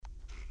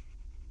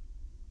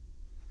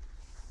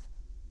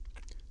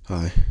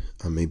Hi,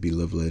 I'm AB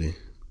Lovelady.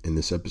 In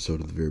this episode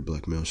of the Very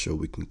Black Male Show,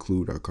 we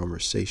conclude our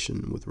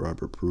conversation with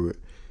Robert Pruitt.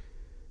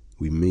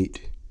 We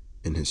meet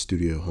in his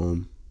studio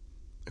home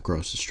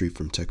across the street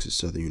from Texas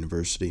Southern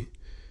University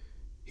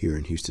here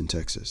in Houston,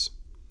 Texas.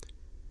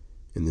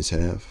 In this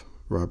half,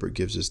 Robert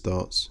gives his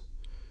thoughts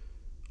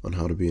on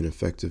how to be an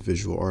effective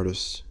visual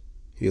artist.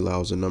 He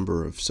allows a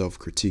number of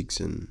self-critiques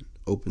and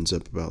opens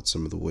up about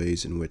some of the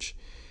ways in which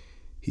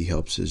he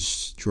helps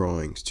his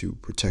drawings to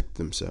protect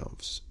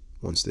themselves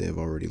once they have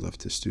already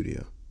left his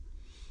studio.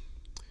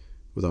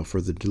 Without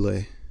further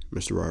delay,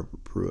 Mr.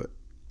 Robert Pruitt.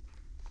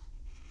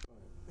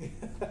 I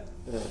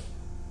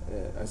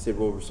said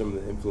what were some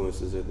of the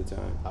influences at the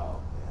time.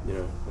 Oh, yeah. You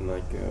know, and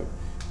like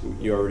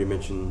you already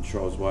mentioned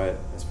Charles Wyatt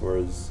as far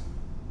as,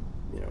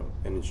 you know,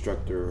 an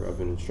instructor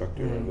of an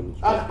instructor of an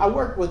instructor. I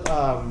worked with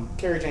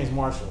Kerry James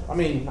Marshall. I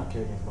mean, not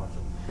Kerry James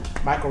Marshall.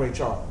 Michael Ray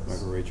Charles.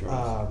 Michael Ray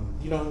Charles.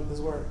 You know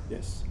this work?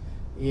 Yes.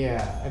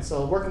 Yeah, and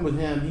so working with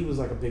him, he was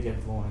like a big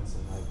influence,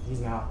 and like he's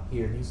now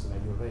here in Houston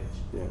at U of H.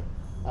 Yeah.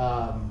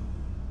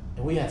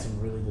 And we had some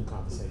really good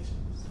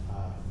conversations.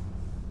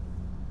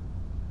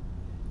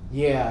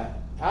 Yeah,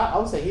 I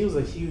would say he was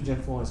a huge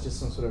influence, just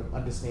some sort of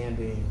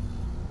understanding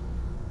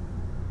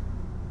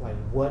like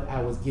what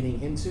I was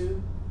getting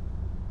into,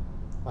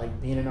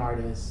 like being an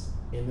artist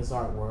in this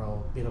art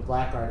world, being a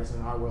black artist in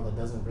an art world that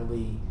doesn't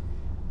really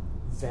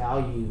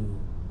value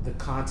the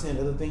content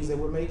of the things that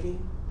we're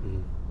making.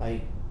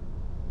 Like,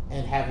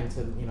 and having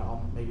to, you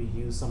know, maybe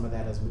use some of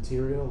that as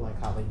material, like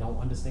how they don't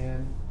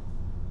understand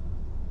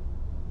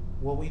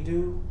what we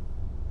do.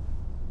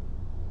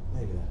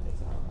 Maybe that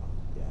takes, I don't know.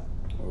 Yeah.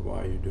 Or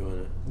why you're doing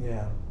it.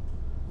 Yeah.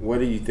 What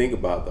do you think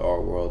about the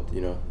art world? You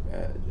know,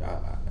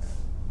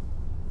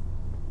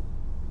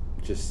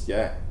 what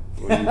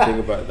do you think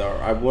about the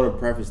art? I want to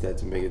preface that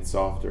to make it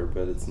softer,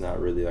 but it's not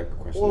really like a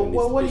question.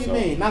 Well, what do you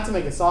mean? Not to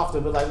make it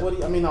softer, but like, what do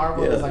you, I mean, the art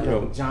world is like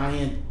a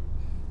giant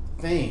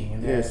thing,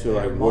 and there so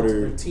like, what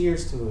are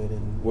tiers to it,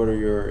 and what are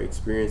your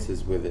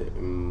experiences with it?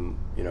 You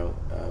know,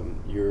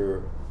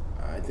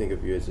 I think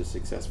of you as a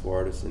successful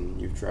artist, and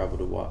you've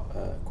traveled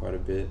quite a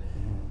bit.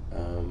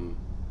 Mm-hmm.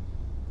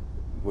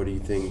 What do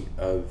you think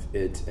of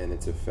it and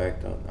its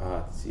effect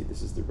on? See,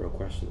 this is the real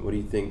question. What do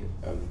you think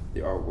of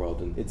the art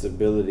world and its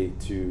ability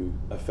to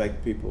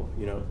affect people?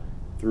 You know,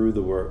 through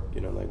the work.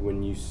 You know, like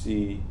when you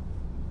see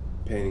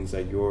paintings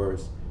like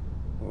yours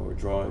or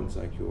drawings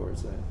like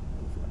yours.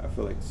 I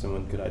feel like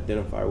someone could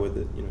identify with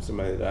it, you know,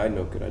 somebody that I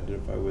know could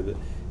identify with it,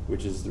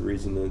 which is the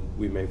reason that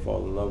we may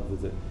fall in love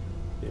with it,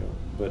 you know.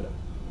 But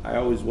I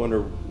always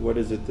wonder, what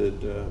is it that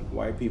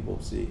white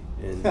people see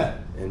in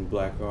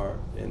black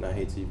art? And I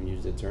hate to even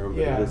use that term,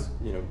 but it is,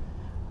 you know.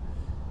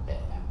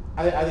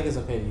 I think it's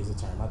okay to use the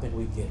term. I think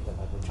we get that,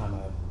 like we're trying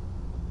to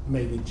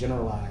maybe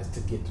generalize to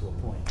get to a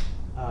point.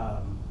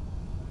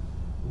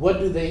 What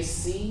do they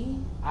see?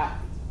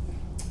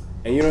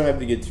 And you don't have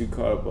to get too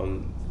caught up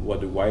on what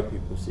do white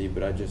people see,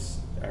 but I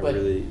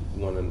really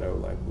want to know,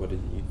 like, what do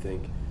you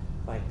think,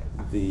 like,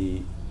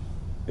 the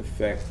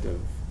effect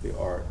of the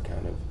art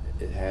kind of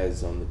it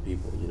has on the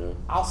people, you know?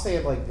 I'll say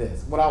it like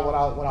this. What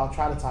I'll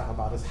try to talk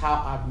about is how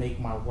I make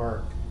my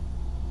work,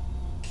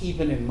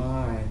 keeping in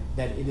mind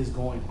that it is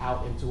going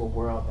out into a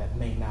world that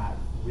may not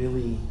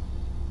really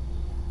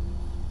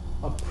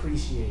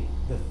appreciate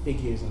the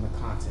figures and the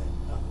content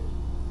of it,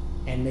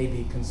 and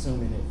maybe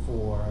consuming it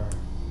for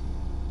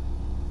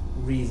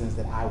reasons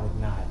that I would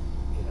not,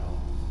 you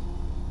know,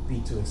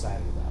 be too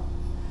excited about.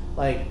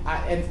 Like,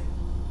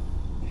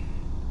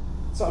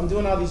 so I'm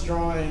doing all these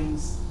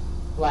drawings,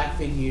 black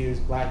figures,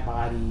 black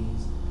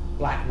bodies,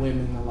 black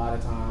women a lot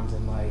of times,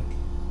 and like,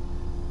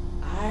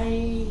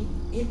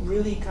 it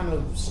really kind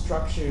of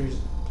structures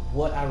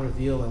what I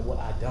reveal and what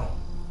I don't,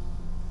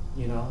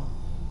 you know?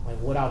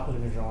 Like what I'll put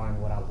in a drawing,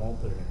 what I won't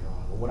put in a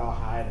drawing, or what I'll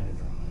hide in a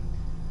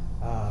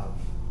drawing.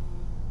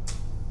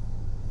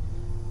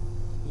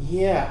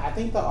 Yeah, I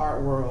think the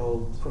art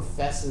world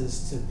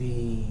professes to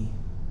be,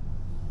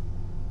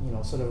 you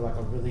know, sort of like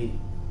a really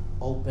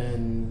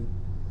open,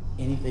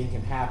 anything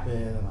can happen,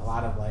 and a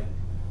lot of like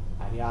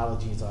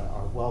ideologies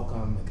are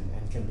welcome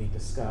and can be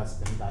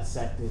discussed and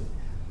dissected.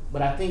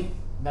 But I think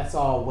that's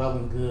all well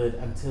and good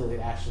until it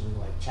actually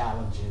like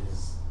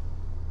challenges,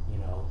 you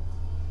know,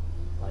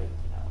 like,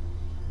 you know,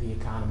 the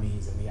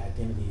economies and the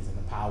identities and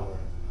the power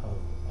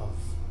of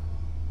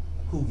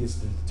who gets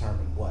to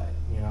determine what,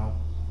 you know.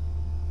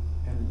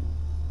 And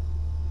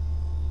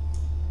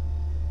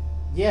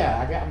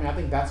yeah, I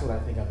think that's what I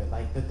think of it,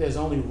 like that there's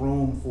only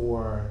room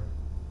for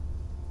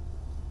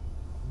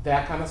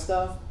that kind of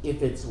stuff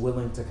if it's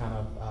willing to kind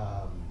of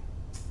I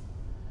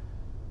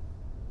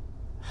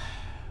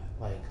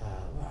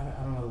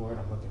don't know the word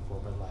I'm looking for,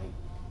 but like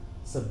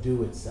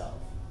subdue itself.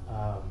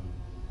 I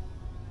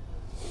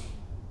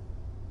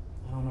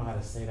don't know how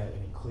to say that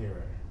any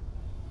clearer.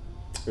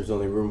 There's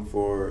only room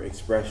for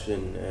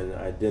expression and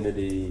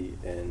identity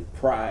and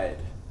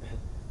pride,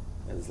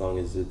 as long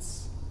as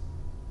as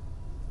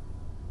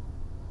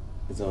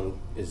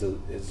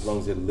long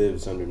as it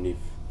lives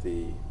underneath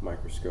the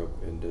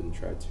microscope and doesn't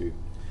try to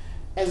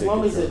as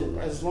long as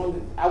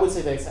I would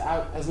say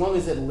that as long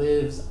as it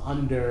lives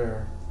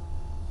under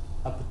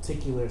a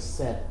particular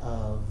set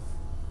of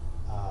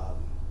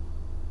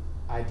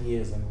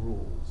ideas and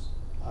rules.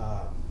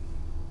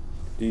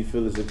 Do you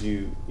feel as if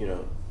you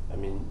know, I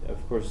mean,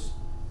 of course,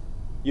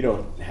 you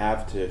don't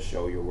have to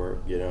show your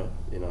work, you know,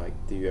 like,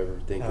 do you ever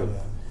think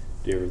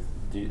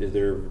is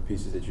there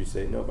pieces that you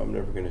say, nope, I'm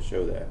never going to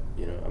show that,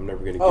 you know, I'm never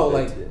going to give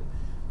that to it?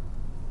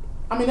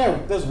 I mean,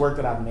 there's work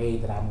that I've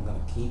made that I'm going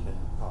to keep and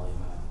probably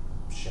not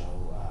show.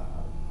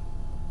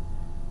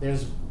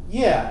 There's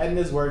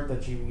work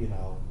that you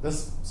know,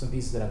 there's some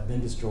pieces that have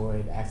been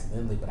destroyed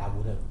accidentally, but I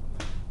would have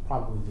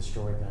probably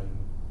destroyed them,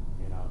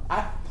 you know.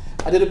 I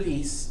did a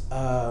piece,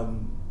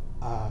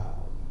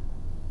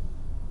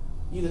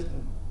 you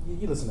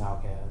listen to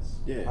Outkast.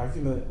 Yeah. Are you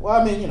familiar? Well,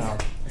 I mean, you know,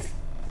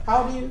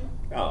 how old are you?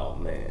 Oh,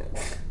 man.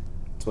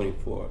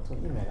 24.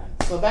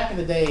 So back in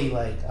the day,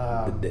 like...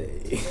 the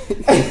day.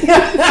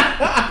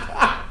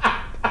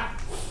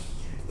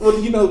 Well,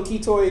 do you know who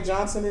Ketoy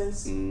Johnson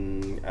is?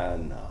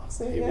 No.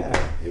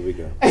 Here we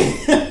go.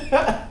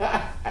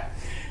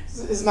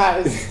 It's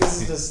not.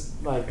 This is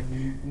just like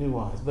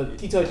nuance. But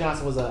Ketoy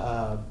Johnson was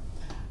a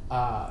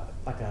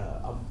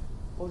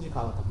what would you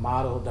call it? Like a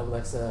model,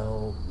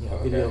 XXL,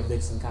 video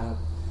vixen kind of.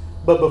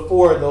 But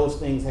before those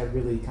things had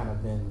really kind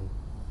of been,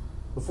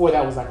 before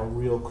that was like a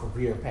real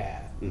career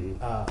path.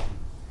 Mm-hmm.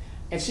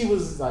 And she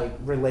was like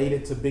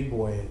related to Big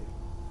Boy,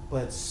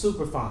 but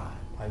super fine,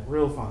 like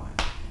real fine.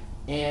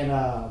 And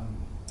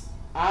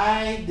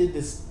I did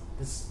this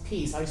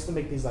piece. I used to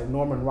make these like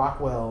Norman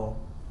Rockwell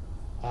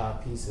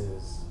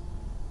pieces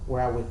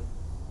where I would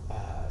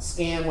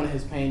scan one of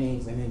his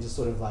paintings and then just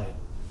sort of like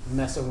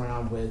mess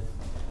around with,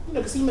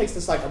 because he makes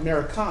this like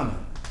Americana,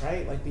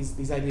 right? Like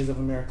these ideas of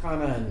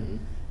Americana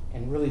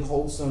and really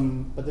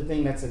wholesome, but the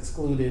thing that's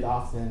excluded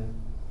often,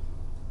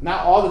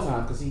 not all the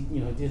time, because he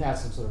did have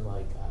some sort of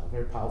like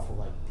very powerful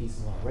like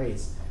pieces on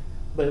race,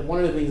 but one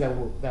of the things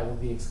that will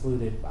be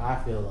excluded, I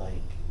feel like,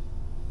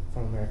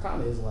 from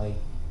Americana is like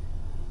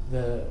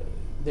there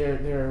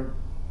are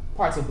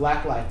parts of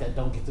Black life that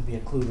don't get to be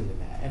included in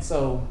that. And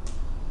so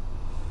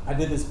I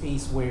did this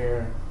piece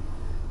where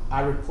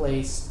I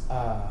replaced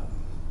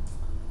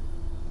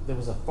there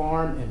was a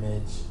farm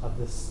image of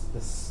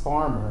this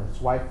farmer, this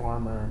white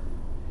farmer,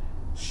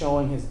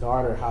 showing his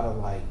daughter how to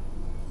like,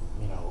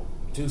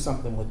 do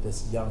something with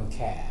this young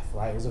calf,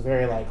 right? It was a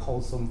very like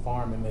wholesome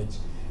farm image,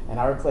 and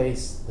I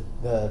replaced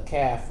the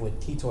calf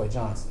with Ketoy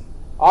Johnson.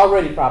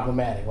 Already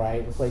problematic,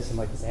 right? Replacing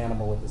like this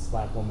animal with this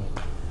black woman.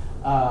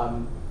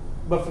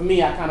 But for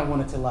me, I kind of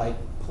wanted to like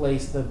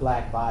place the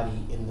black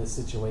body in this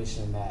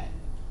situation that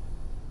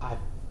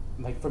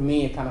for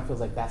me, it kind of feels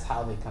like that's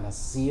how they kind of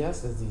see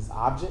us, as these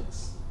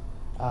objects.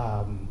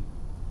 And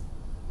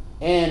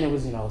it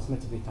was, it's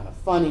meant to be kind of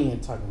funny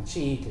and tongue in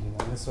cheek and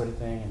this sort of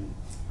thing. And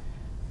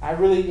I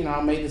really,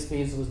 I made this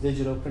piece. It was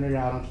digital, printed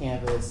out on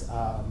canvas,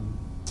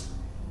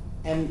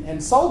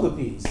 and sold the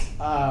piece.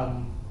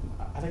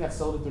 I think I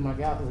sold it through my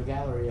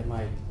gallery, and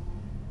like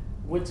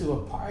went to a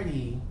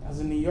party. I was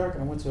in New York,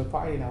 and I went to a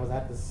party, and I was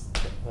at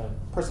the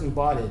person who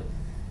bought it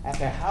at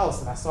their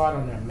house, and I saw it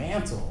on their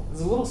mantle. It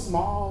was a little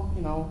small,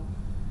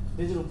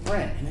 digital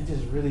print, and it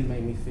just really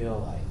made me feel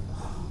like,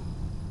 oh,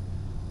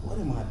 what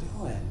am I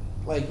doing?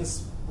 Like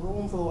this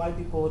room full of white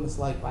people and this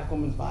like black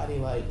woman's body,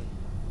 like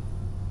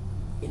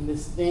in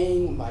this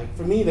thing. Like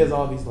for me, there's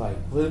all these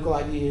like political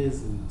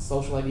ideas and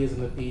social ideas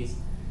in the piece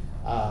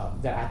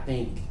that I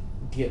think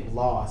get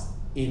lost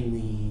in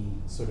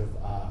the sort of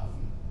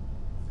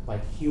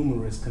like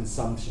humorous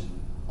consumption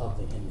of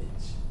the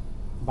image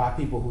by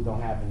people who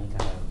don't have any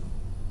kind of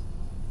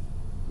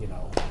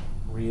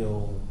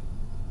real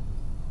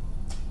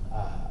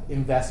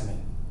investment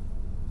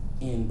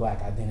in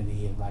black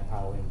identity and black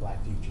power and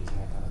black futures and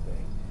that kind of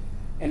thing.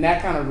 And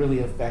that kind of really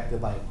affected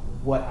like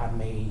what I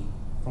made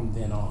from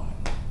then on.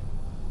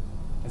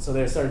 And so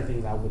there are certain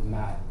things I would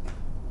not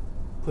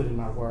put in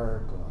my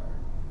work, or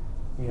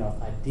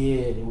if I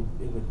did, it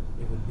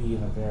would be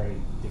in a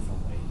very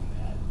different way than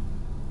that.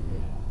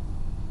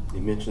 Yeah.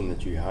 You mentioned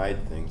that you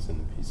hide things in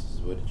the pieces.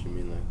 What did you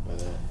mean like by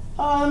that?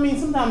 I mean,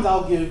 sometimes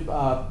I'll give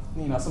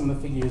some of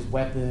the figures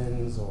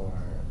weapons or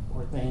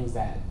things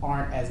that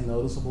aren't as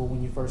noticeable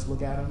when you first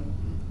look at them.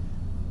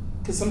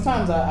 Because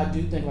sometimes I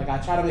do think, like, I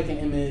try to make an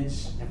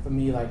image, and for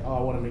me, like, oh,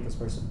 I want to make this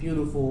person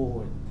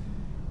beautiful,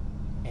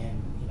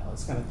 and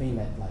it's kind of thing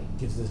that like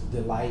gives this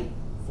delight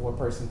for a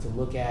person to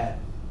look at.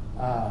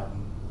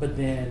 But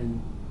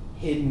then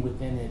hidden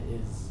within it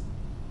is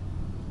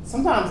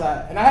sometimes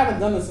and I haven't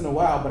done this in a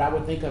while, but I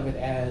would think of it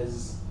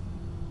as,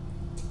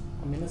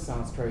 I mean, this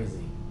sounds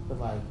crazy, but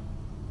like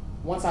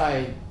once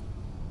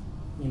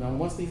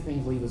these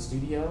things leave the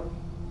studio,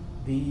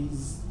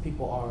 these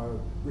people are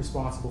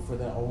responsible for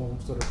their own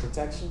sort of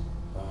protection.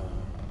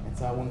 And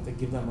so I wanted to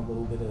give them a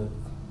little bit of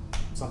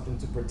something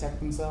to protect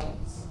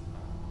themselves,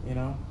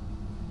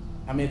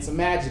 I mean, it's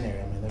imaginary.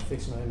 I mean, they're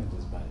fictional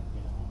images, but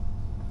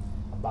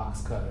a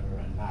box cutter or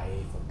a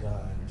knife, a gun,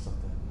 or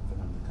something for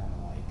them to kind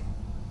of like,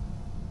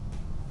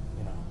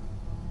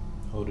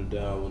 hold it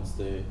down once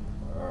they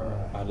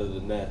out of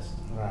the nest.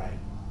 Right.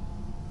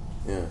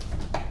 Yeah.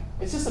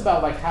 It's just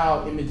about like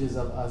how images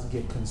of us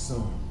get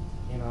consumed,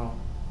 you know,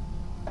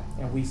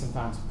 and we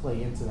sometimes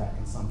play into that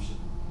consumption.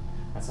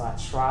 And so I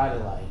try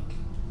to like,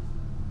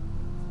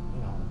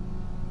 you know,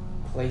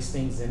 place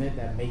things in it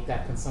that make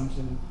that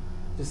consumption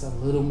just a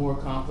little more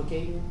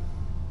complicated.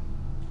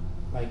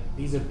 Like,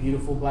 these are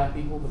beautiful black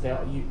people, but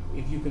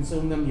if you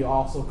consume them, you're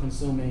also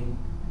consuming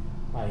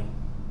like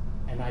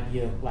an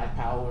idea of black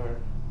power,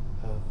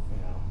 of, you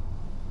know,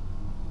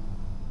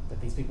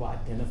 that these people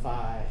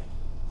identify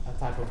a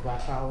type of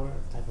black power,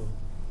 type of,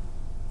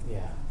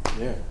 yeah.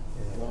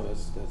 No,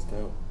 that's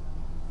dope.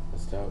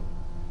 That's dope.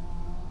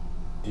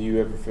 Do you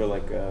ever feel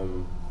like, I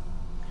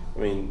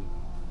mean,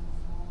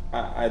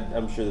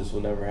 I'm sure this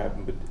will never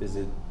happen, but does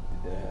it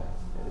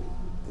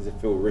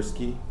feel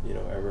risky, you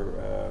know,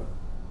 ever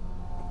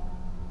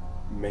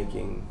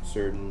making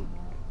certain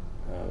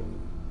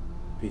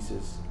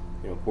pieces,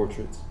 you know,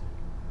 portraits,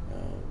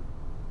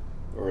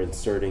 or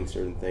inserting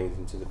certain things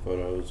into the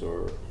photos,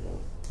 or, you know,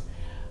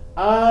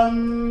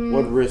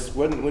 what risk?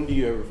 When do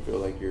you ever feel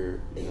like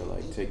you're, you know,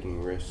 like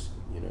taking risks?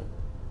 You know,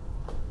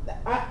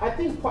 I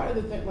think part of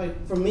the thing,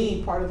 like for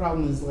me, part of the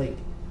problem is like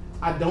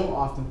I don't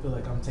often feel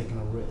like I'm taking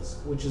a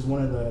risk, which is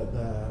one of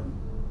the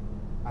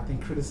I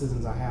think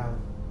criticisms I have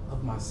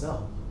of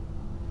myself.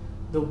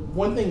 The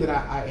one thing that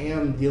I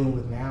am dealing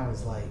with now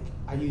is like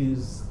I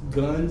use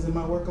guns in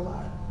my work a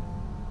lot,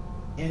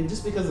 and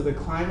just because of the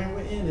climate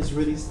we're in, it's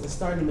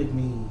starting to make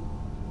me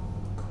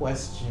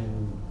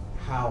question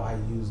how I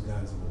use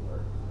guns in the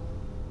work,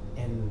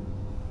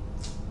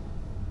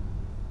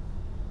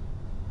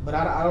 but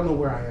I don't know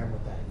where I am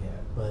with that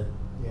yet. But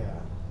yeah.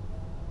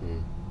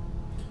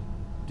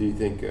 Do you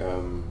think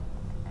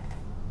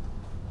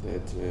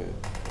that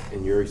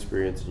in your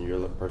experience in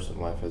your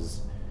personal life,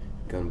 has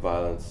gun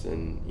violence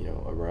and, you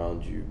know,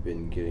 around you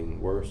been getting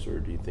worse, or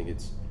do you think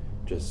it's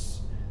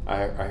just?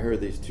 I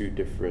heard these two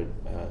different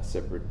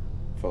separate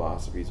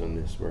philosophies on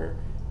this, where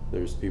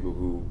there's people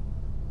who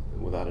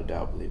without a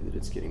doubt believe that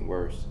it's getting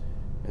worse,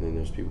 and then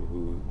there's people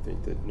who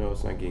think that no,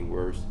 it's not getting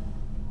worse,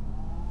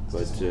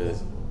 but it's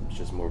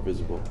just more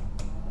visible.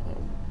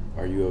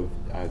 Are you of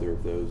either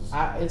of those?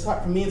 It's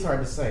hard for me. It's hard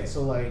to say.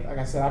 So like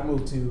I said, I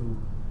moved to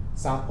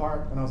South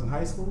Park when I was in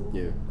high school.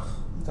 Yeah. You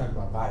talk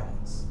about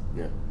violence.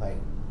 Yeah. Like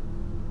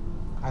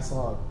I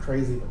saw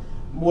crazy,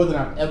 more than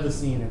I've ever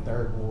seen in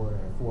Third Ward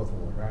or Fourth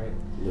Ward. Right.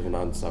 Living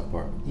on South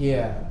Park.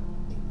 Yeah,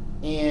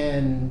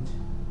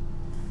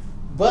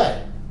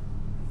 but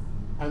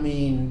I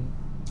mean,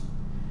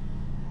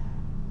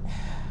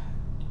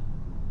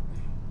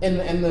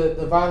 and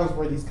the violence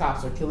where these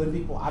cops are killing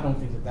people, I don't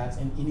think that that's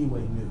in any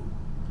way new.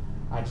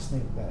 I just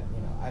think that,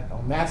 you know,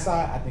 on that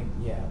side, I think,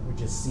 yeah, we're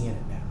just seeing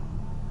it now.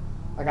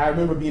 Like, I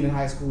remember being in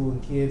high school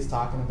and kids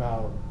talking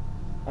about,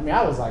 I mean,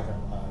 I was like a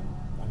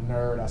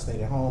nerd. I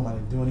stayed at home. I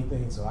didn't do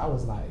anything, so I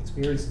was not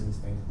experiencing these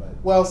things. But,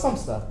 well, some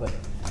stuff, but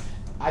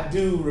I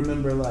do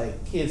remember,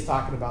 like, kids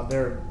talking about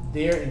their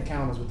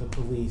encounters with the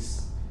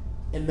police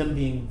and them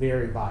being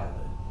very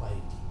violent.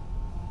 Like,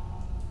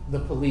 the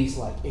police,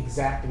 like,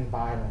 exacting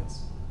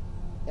violence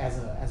as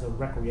a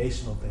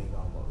recreational thing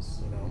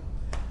almost, you know?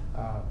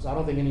 So I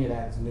don't think any of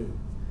that is new.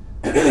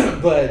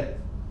 But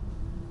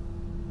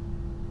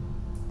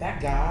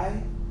that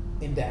guy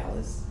in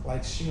Dallas,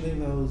 like shooting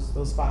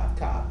those 5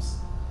 cops,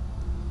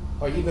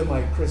 or even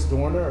like Chris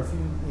Dorner, a few,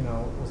 you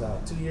know, was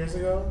that 2 years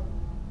ago?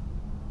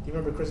 Do you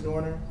remember Chris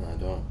Dorner? I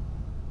don't.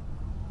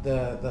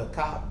 The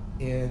cop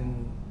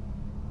in,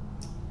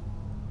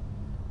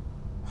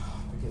 I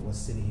forget what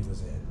city he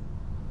was in.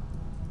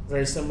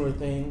 Very similar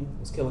thing,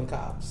 was killing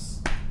cops.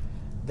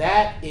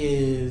 That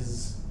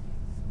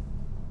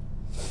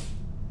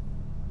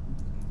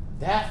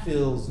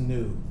feels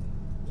new,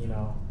 you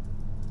know.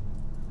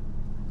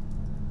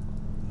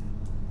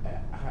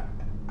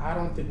 I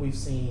don't think we've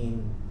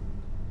seen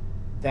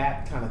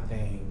that kind of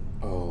thing.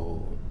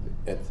 Oh,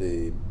 at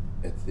the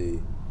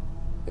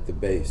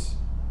base.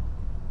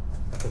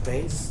 At the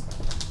base?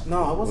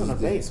 No, it wasn't a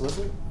base, was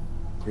it?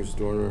 Chris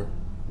Dorner.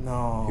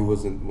 No. He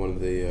wasn't one of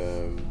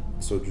the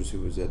soldiers who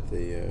was at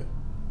the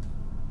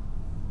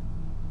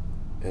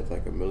at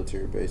like a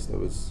military base that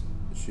was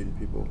shooting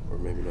people, or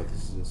maybe not.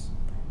 This is this.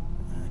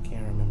 I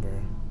can't remember.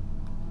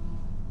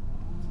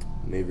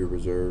 Navy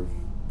Reserve.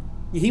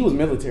 Yeah, he was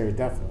military,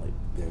 definitely.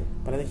 Yeah.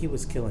 But I think he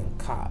was killing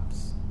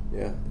cops.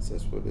 Yeah,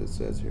 that's what it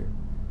says here.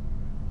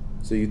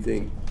 So you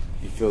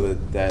feel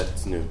that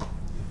that's new?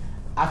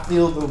 I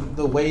feel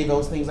the way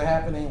those things are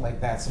happening,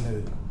 like that's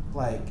new.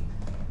 Like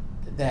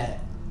that.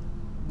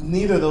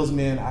 Neither of those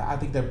men. I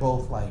think they're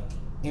both like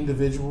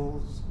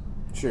individuals.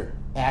 Sure.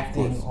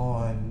 Acting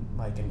on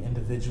like an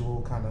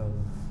individual kind of.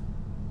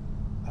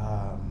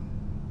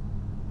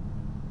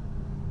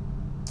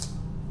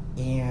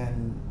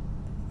 And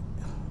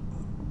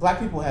black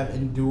people have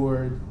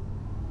endured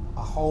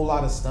a whole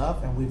lot of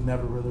stuff, and we've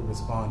never really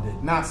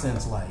responded. Not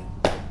since like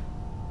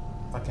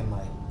fucking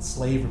like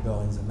slave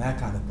rebellions and that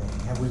kind of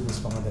thing have we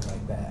responded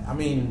like that. I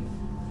mean,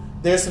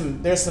 there's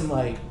some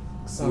like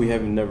some. We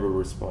have never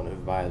responded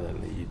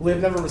violently. We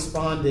have never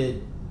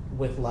responded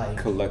with like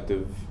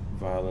collective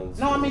violence.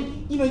 No, I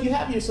mean, you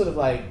have your sort of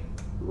like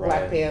Right.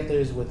 Black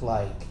Panthers with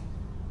like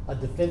a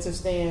defensive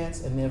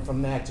stance, and then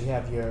from that you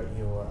have your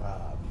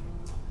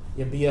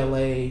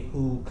BLA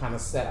who kind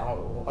of set out,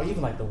 or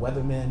even like the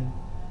Weathermen.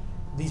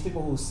 These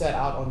people who set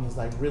out on these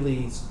like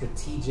really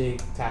strategic,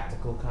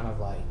 tactical kind of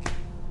like,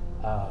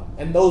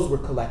 and those were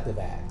collective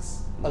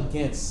acts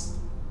against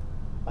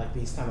like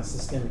these kind of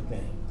systemic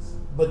things.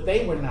 But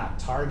they were not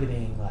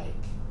targeting like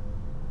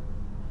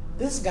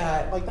this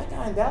guy, like that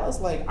guy in Dallas.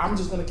 Like, I'm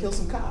just gonna kill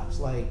some cops.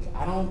 Like,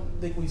 I don't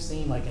think we've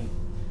seen like an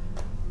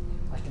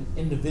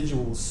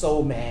individual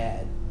so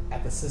mad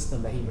at the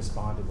system that he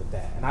responded with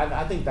that. And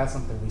I think that's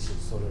something we should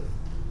sort of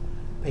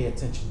pay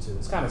attention to.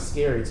 It's kind of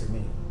scary to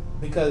me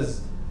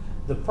because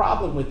the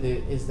problem with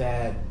it is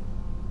that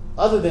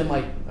other than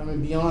like, I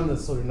mean, beyond the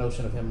sort of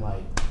notion of him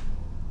like,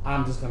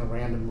 I'm just going to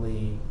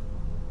randomly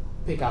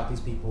pick out these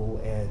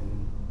people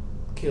and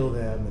kill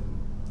them. And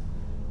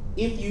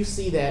if you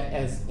see that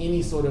as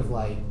any sort of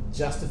like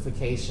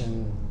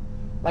justification,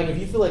 like if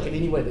you feel like in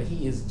any way that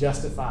he is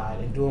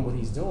justified in doing what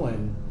he's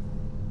doing,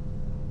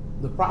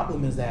 the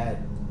problem is that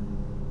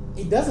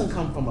it doesn't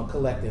come from a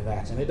collective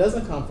action. It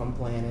doesn't come from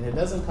planning. It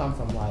doesn't come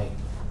from like,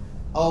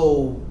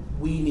 oh,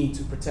 we need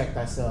to protect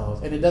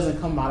ourselves. And it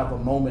doesn't come out of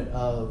a moment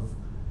of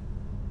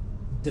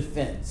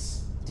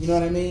defense. Do you know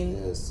what I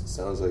mean? Yes, it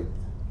sounds like,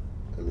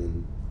 I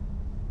mean,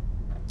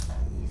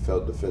 he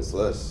felt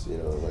defenseless,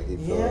 like he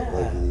felt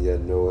like he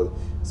had no other,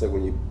 it's like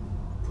when you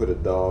put a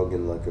dog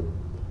in like a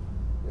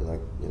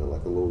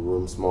little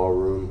room, small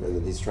room, and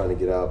then he's trying to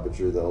get out, but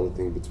you're the only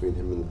thing between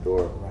him and the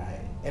door. Right.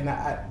 And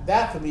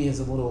that for me is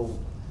a little,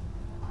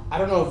 I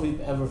don't know if we've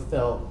ever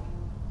felt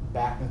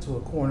backed into a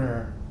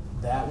corner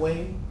that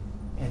way.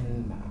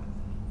 And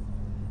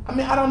I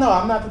mean, I don't know.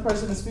 I'm not the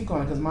person to speak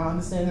on it because my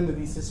understanding of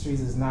these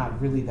histories is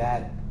not really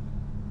that,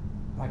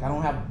 like, I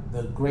don't have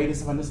the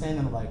greatest of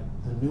understanding of like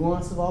the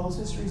nuance of all those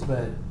histories,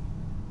 but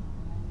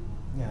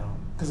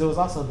because there was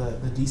also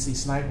the DC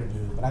sniper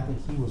dude, but I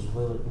think he was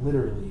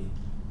literally,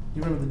 do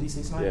you remember the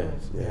DC sniper?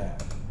 Yes, yeah.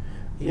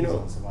 He was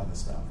on some other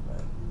stuff,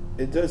 but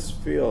it does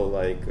feel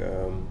like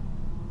a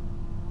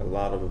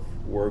lot of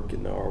work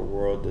in our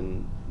world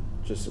and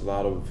just a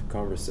lot of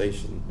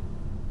conversation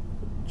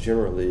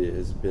generally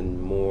has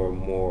been more and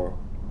more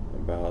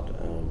about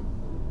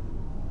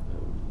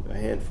a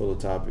handful of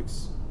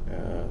topics,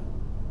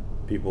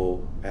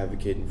 people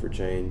advocating for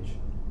change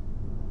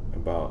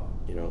about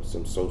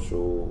some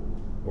social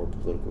or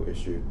political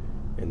issue,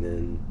 and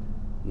then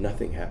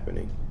nothing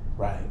happening.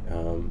 Right.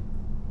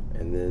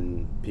 And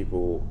then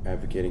people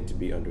advocating to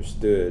be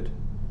understood,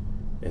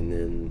 and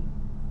then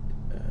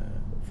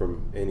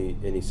from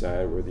any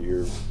side, whether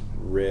you're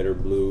red or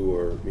blue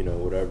or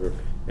whatever,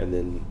 and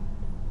then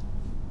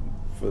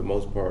for the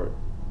most part,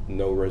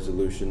 no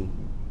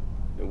resolution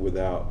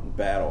without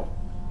battle,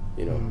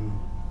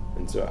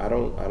 And so I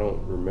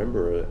don't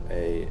remember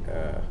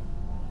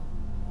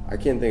I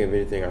can't think of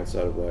anything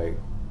outside of like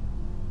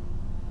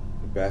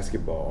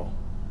basketball,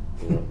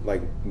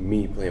 like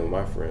me playing with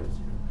my friends,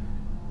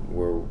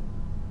 where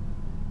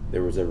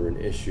there was ever an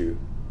issue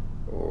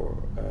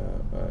or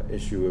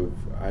issue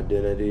of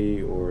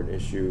identity or an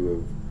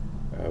issue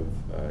of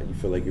you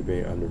feel like you're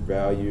being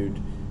undervalued,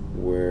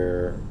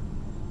 where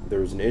there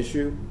was an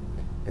issue,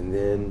 and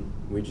then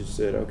we just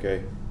said,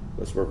 okay,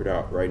 let's work it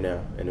out right now,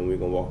 and then we're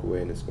gonna walk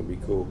away and it's gonna be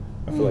cool.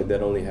 I feel like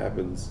that only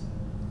happens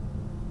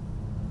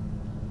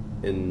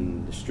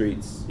in the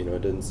streets. It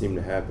doesn't seem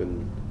to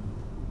happen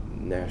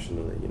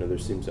nationally. There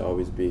seems to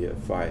always be a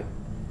fight,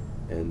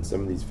 and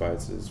some of these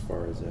fights, as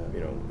far as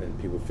and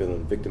people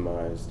feeling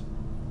victimized,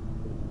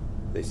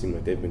 they seem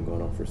like they've been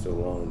going on for so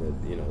long that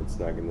it's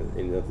not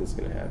nothing's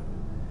gonna happen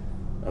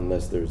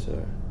unless there's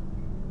a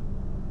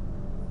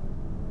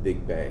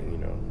big bang.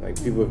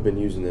 Like people have been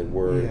using that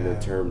word, the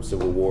term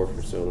civil war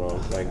for so long,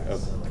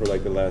 for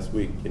like the last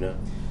week.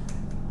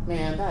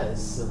 Man, that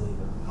is silly.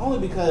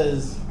 Only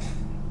because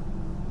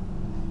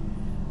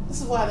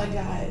this is why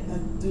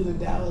that dude in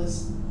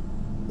Dallas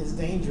is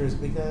dangerous,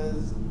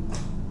 because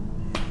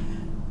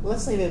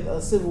let's say that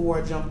a civil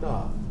war jumped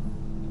off.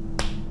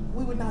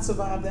 We would not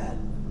survive that.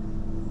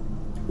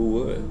 Who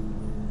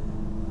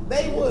would?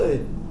 They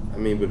would. I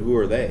mean, but who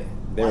are they?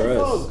 They're white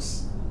us.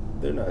 Folks.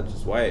 They're not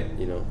just white,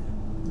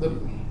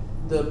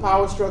 The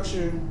power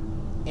structure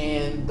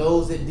and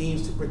those it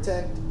deems to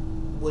protect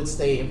would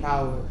stay in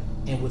power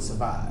and would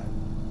survive.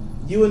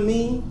 You and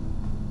me,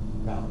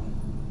 no.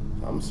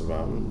 I'm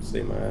surviving.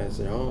 Stay my ass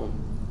at home.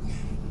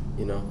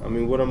 I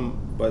mean,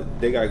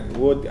 but they got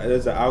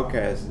there's an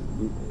outcast.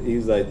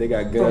 He's like, they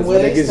got guns. From where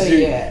they they can stay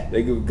shoot. at.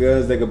 They got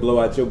guns. They can blow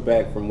out your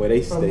back from where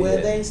they stay. From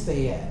where they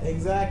stay at,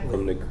 exactly.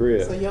 From the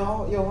crib. So your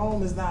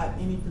home is not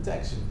any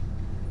protection.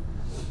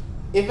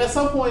 If at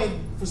some point,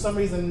 for some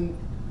reason,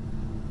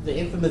 the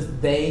infamous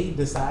they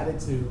decided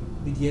to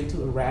begin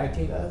to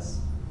eradicate us,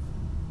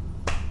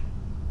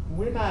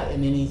 we're not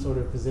in any sort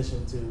of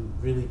position to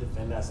really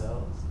defend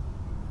ourselves.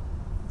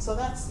 So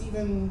that's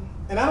even,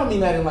 and I don't mean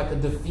that in like a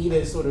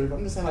defeated sort of,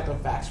 I'm just saying like a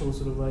factual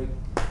sort of like.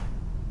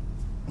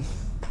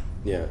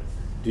 Yeah.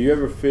 Do you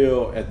ever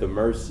feel at the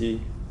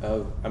mercy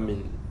of? I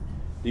mean,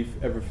 do you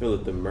ever feel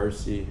at the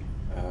mercy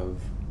of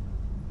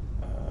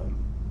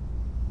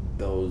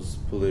those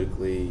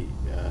politically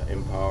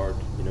empowered?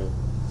 You know.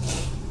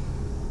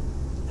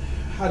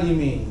 How do you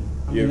mean?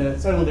 I mean,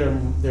 certainly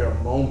there are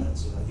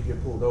moments. You know, you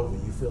get pulled over,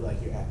 you feel like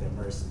you're at their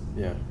mercy.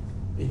 Yeah.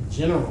 In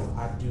general,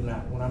 I do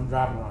not. When I'm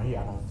driving around here,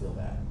 I don't feel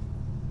that.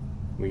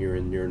 When you're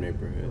in your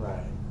neighborhood.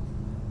 Right.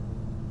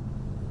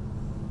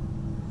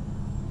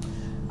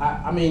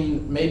 I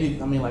mean,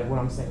 maybe, I mean, like what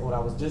I'm saying, what I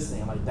was just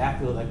saying, like that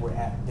feels like we're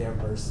at their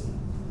mercy.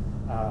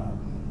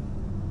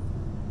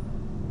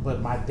 But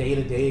my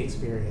day-to-day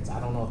experience, I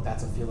don't know if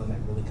that's a feeling that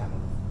really kind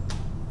of,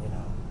 you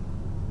know,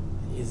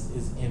 is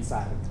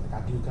inside.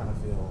 Like I do kind of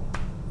feel,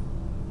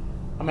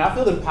 I mean, I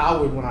feel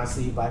empowered when I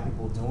see Black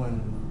people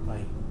doing,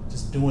 like,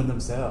 just doing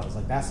themselves.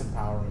 Like that's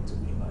empowering to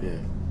me. Like, yeah.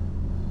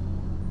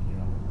 You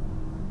know,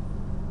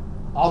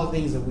 all the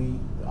things that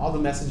all the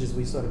messages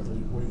we sort of,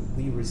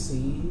 we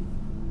receive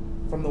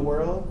from the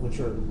world, which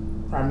are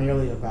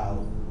primarily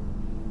about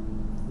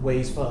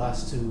ways for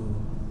us to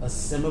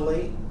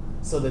assimilate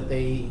so that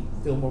they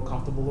feel more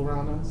comfortable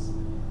around us.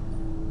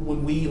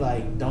 When we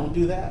like don't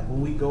do that, when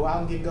we go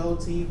out and get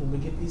gold teeth, when we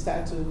get these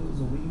tattoos,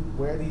 when we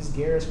wear these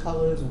garish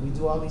colors, when we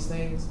do all these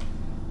things,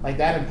 like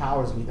that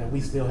empowers me that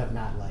we still have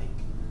not like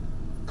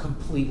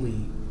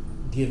completely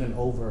given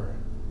over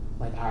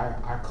like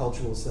our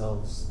cultural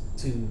selves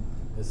to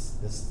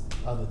this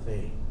other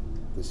thing.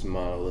 This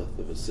monolith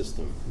of a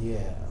system.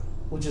 Yeah.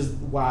 Which is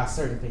why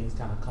certain things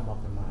kind of come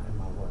up in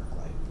my work,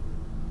 like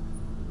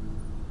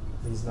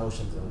these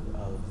notions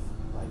of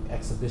like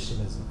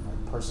exhibitionism,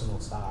 like personal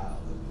style,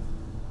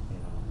 you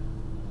know.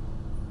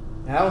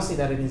 And I don't see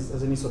that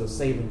as any sort of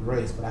saving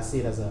grace, but I see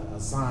it as a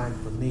sign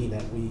for me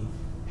that we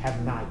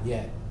have not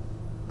yet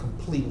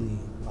completely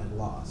like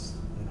lost,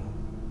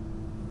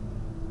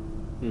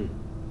 you know.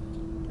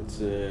 It's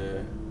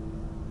a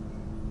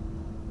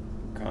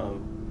kind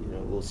of, you know,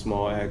 little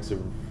small acts of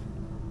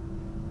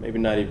maybe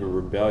not even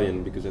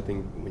rebellion, because I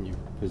think when you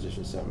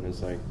position something,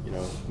 it's like, you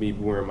know, me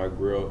wearing my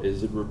grill,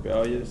 is it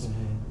rebellious?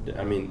 Mm-hmm.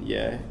 I mean,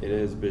 yeah, it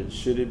is, but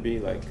should it be?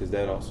 Like, because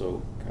that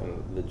also kind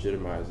of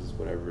legitimizes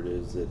whatever it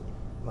is that...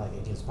 Like,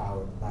 it gives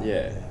power.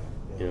 Yeah.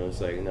 You know,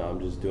 it's like, no, I'm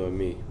just doing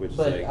me. Which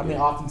but, is like, I mean,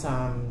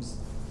 oftentimes,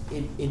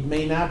 it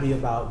may not be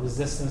about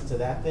resistance to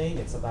that thing.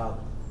 It's about,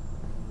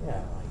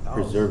 like...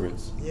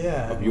 preservance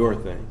of your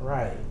thing.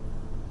 Right.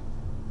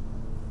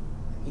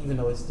 Even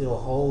though it still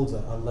holds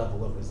a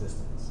level of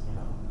resistance.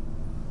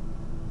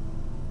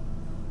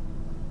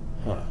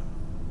 Huh.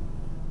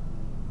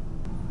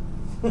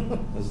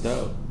 That's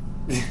dope.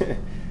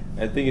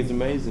 I think it's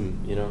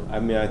amazing, you know. I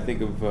mean, I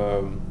think of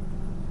I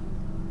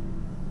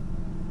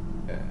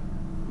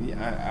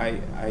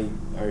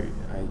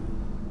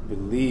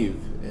believe,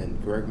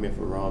 and correct me if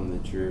I'm wrong,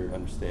 that you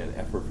understand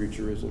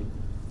Afrofuturism,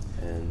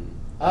 and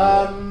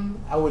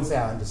I wouldn't say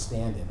I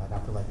understand it. Like I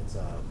feel like it's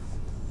a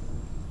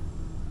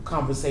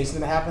conversation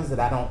that happens that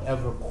I don't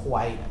ever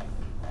quite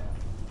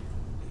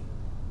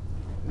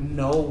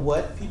know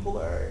what people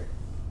are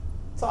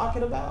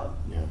talking about.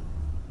 Yeah.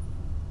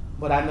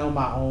 But I know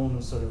my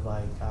own sort of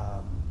like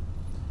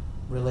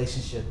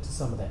relationship to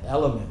some of the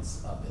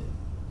elements of it.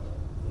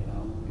 You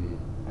know,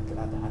 I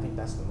think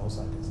that's the most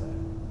I can say.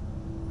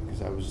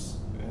 Because I was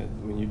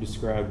when you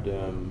described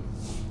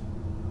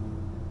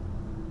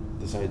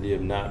this idea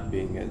of not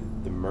being at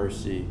the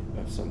mercy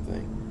of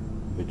something,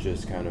 but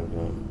just kind of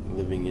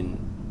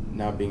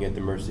not being at the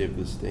mercy of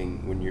this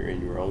thing when you're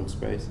in your own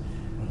space.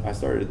 I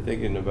started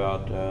thinking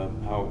about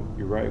how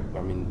you're right.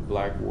 I mean,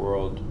 Black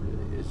world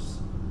is,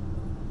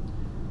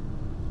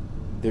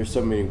 there's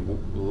so many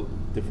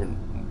different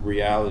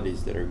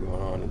realities that are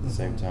going on at the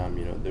same time.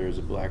 You know, there's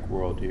a Black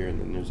world here,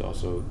 and then there's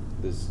also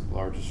this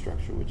larger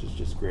structure, which is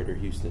just Greater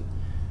Houston.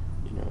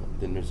 You know,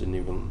 then there's an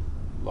even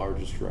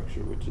larger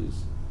structure, which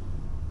is,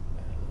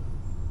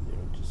 you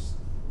know, just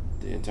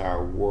the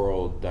entire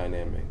world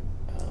dynamic.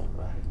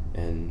 Right.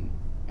 And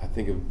I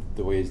think of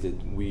the ways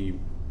that we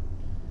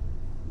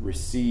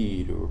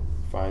recede or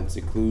find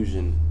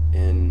seclusion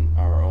in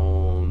our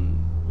own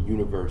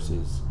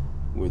universes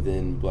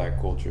within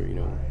Black culture. You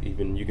know, right.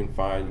 Even you can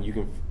find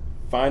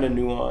a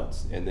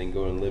nuance and then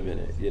go and live in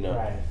it. You know,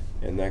 right.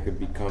 And that could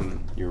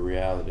become your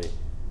reality.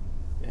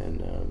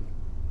 And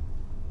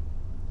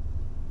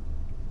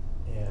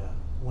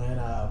when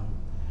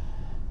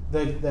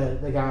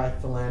the guy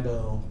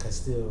Philando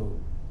Castile,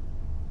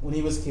 when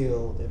he was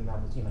killed, and I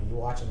was, you know, you're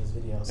watching these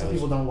videos. Some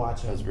people don't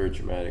watch it. That was very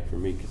traumatic for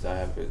me because I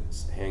have a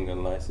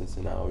handgun license,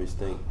 and I always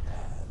think,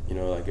 you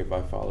know, like if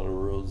I follow the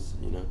rules,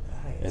 you know,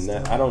 and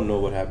that I don't know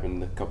what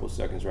happened a couple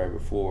seconds right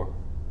before,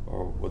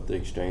 or what the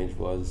exchange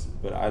was,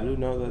 but I do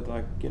know that,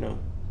 like, you know,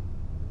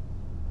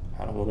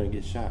 I don't want to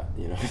get shot,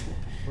 you know.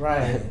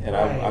 Right. And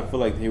right. I feel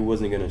like he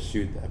wasn't gonna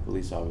shoot that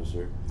police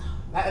officer.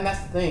 And that's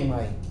the thing,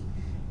 like,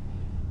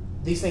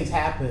 these things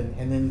happen,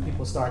 and then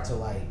people start to,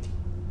 like,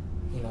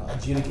 you know,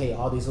 adjudicate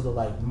all these little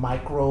like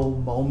micro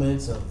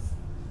moments of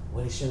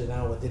what he should have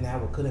done, what didn't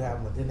happen, what could have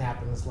happened, what didn't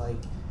happen. It's like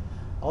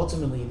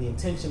ultimately the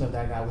intention of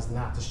that guy was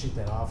not to shoot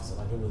that officer.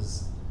 Like it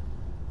was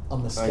a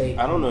mistake.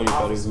 I don't know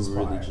anybody who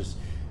really part. just.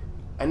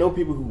 I know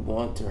people who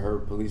want to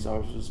hurt police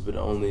officers, but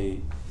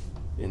only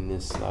in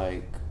this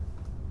like.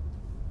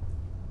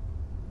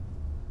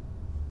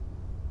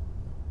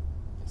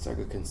 It's like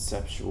a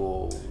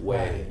conceptual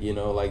way, right. you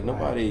know. Like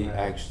nobody right.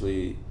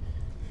 actually.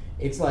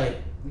 It's like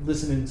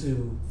listening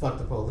to "Fuck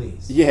the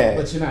Police." Yeah,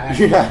 but you're not.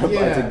 Actually, you're not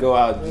about to go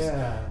out. And just,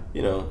 yeah.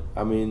 You know,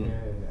 I mean, Yeah.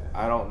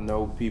 I don't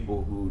know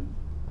people who.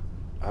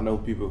 I know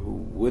people who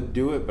would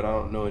do it, but I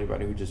don't know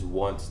anybody who just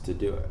wants to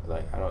do it.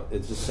 Like I don't.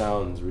 It just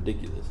sounds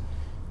ridiculous.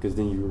 Because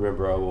then you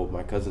remember, oh well,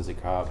 my cousin's a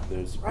cop.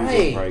 There's people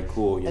who are probably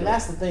cool. You know?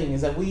 That's the thing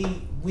is that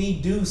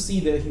we do see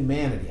their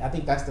humanity. I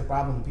think that's the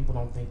problem. People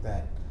don't think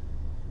that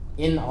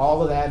in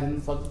all of that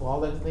and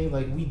all that thing,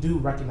 like we do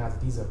recognize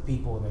that these are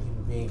people and they're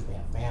human beings. They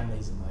have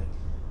families and like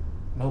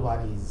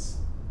nobody's.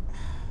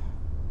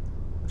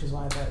 Which is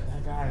why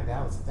that guy in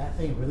Dallas, that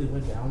thing really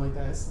went down like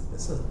that.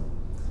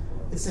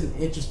 It's an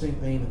interesting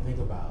thing to think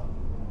about.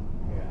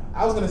 Yeah,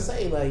 I was gonna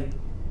say like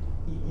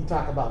you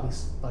talk about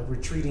these like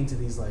retreating to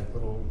these like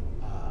little.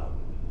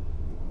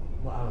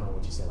 Well, I don't know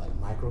what you said, like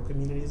micro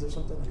communities or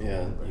something.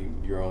 Yeah,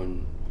 your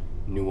own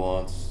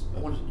nuance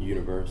of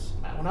universe.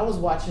 When I was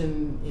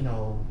watching, you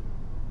know,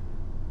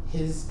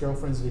 his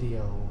girlfriend's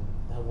video,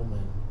 that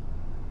woman,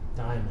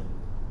 Diamond,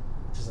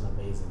 which is an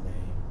amazing name,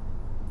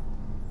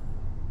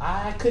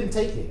 I couldn't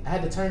take it. I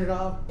had to turn it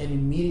off and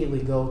immediately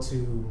go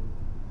to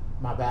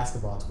my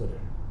basketball Twitter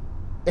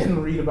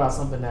and read about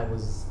something that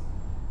was.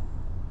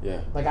 Yeah.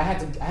 Like I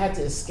had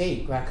to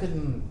escape. Like I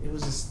couldn't. It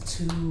was just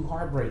too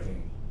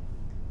heartbreaking.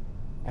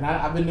 And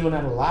I've been doing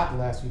that a lot the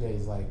last few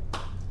days. Like,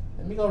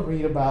 let me go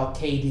read about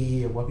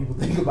KD and what people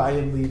think about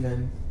him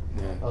leaving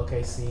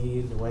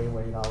OKC, Dwayne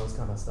Wade, all this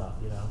kind of stuff.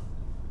 You know.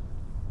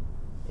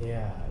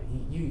 Yeah,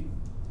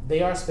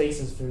 they are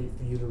spaces for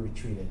you to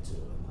retreat into,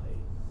 and like,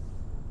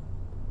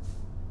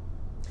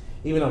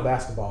 even though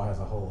basketball has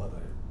a whole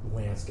other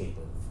landscape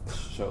of.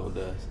 Sure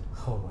does.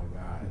 Oh my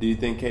God. Do you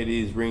think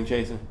KD is ring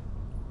chasing?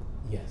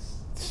 Yes.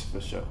 For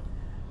sure.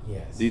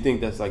 Yes. Do you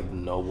think that's like the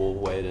noble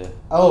way to?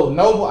 Oh,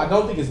 noble. I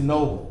don't think it's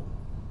noble.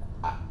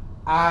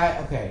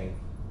 Okay.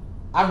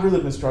 I've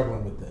really been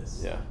struggling with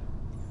this. Yeah.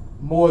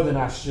 More than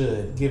I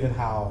should, given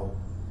how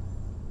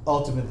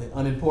ultimately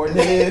unimportant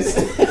it is.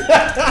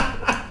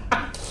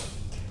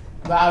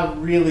 But I've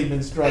really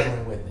been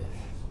struggling with it.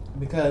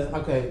 Because,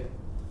 okay,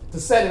 to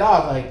set it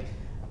off, like,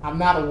 I'm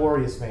not a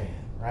Warriors fan,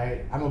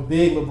 right? I'm a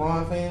big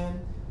LeBron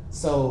fan.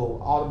 So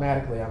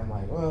automatically I'm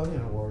like, well, you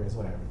know, Warriors,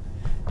 whatever.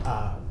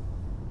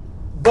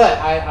 But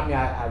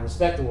I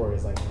respect the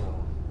Warriors, like, you know.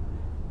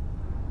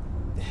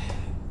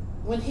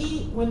 When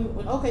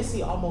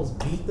OKC almost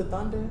beat the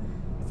Thunder,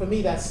 for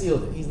me that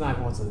sealed it. He's not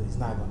going.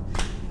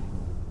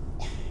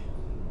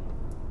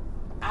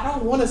 I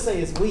don't want to say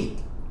it's weak.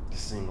 It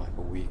seemed like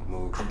a weak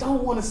move. I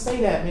don't want to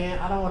say that, man.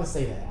 I don't want to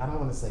say that.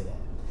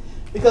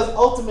 Because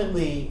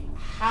ultimately,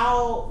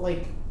 how,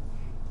 like,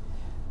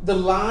 the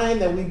line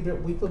that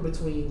we put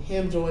between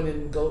him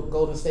joining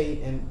Golden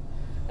State and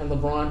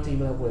LeBron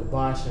teaming up with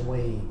Bosh and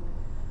Wade,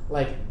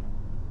 like,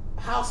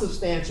 how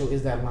substantial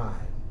is that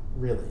line,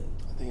 really?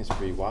 I think it's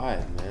pretty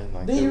wide, man.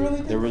 Like, Do you really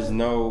think there was that?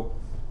 no,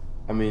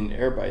 I mean,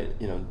 everybody,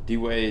 you know, D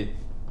Wade.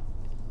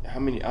 I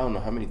don't know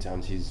how many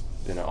times he's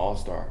been an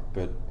All-Star,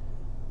 but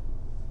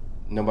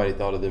nobody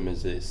thought of them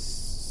as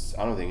this.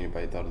 I don't think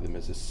anybody thought of them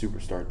as a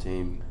superstar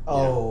team. Oh.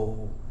 You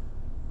know?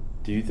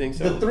 Do you think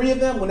so? The three of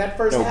them, when that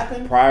first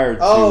happened? Prior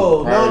to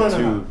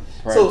LeBron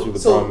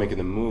making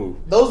the move.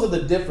 Those are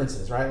the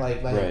differences, right?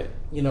 Like right.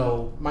 You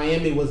know,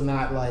 Miami was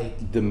not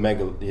like the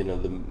mega, you know,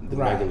 the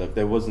megalith.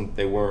 They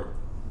weren't,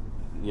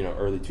 you know,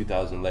 early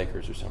 2000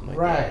 Lakers or something like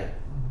that. Right.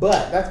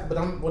 But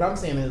what I'm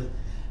saying is,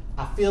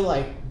 I feel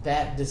like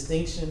that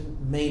distinction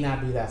may not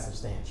be that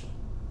substantial.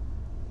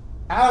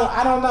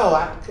 I don't know.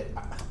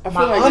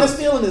 My honest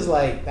feeling is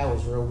like that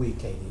was real weak,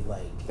 KD.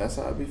 Like that's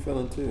how I be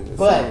feeling too.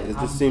 It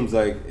just seems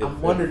like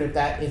I'm wondering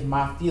if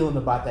my feeling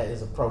about that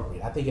is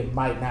appropriate. I think it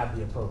might not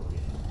be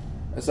appropriate.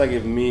 It's like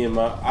if me and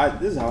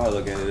this is how I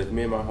look at it. If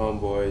me and my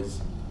homeboys,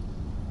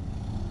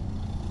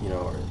 you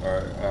know,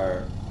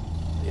 are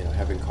you know,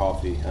 having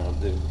coffee.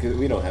 Cause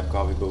we don't have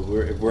coffee, but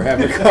we're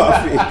having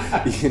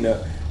coffee, you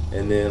know,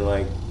 and then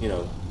like, you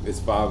know, it's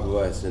 5 of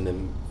us, and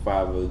then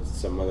 5 of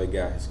some other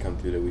guys come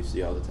through that we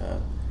see all the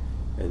time,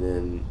 and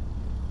then,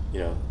 you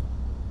know,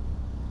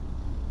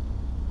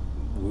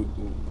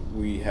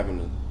 we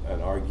having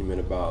an argument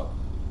about,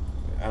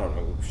 I don't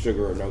know,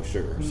 sugar or no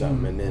sugar or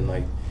something, and then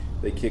like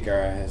they kick our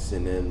ass,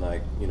 and then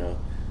like, you know,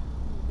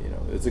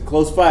 it's a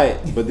close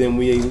fight, but then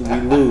we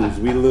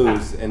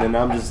lose, and then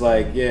I'm just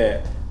like,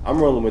 yeah, I'm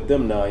rolling with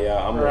them now,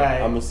 y'all. I'm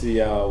gonna see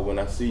y'all when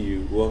I see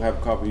you. We'll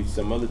have coffee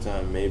some other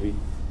time, maybe,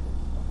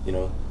 you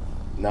know,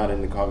 not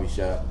in the coffee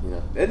shop, you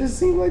know. That just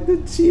seemed like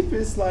the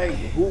cheapest, like,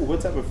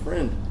 what type of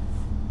friend?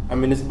 I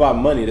mean, it's about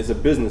money. It's a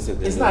business at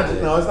the end of the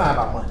day. No, it's not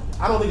about money.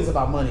 I don't think it's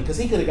about money, because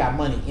he could have got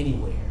money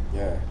anywhere.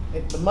 Yeah.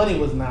 The money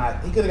was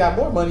not. He could have got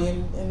more money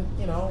and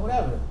you know,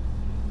 whatever.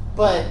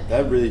 But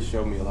that really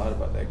showed me a lot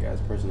about that guy's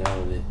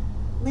personality.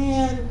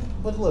 Man,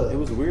 but look. It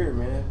was weird,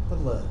 man. But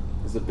look.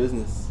 It's a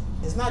business.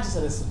 it's not just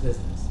that it's a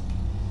business.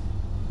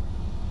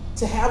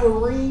 To have a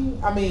ring,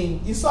 I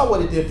mean, you saw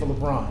what it did for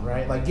LeBron,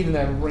 right? Like getting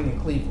that ring in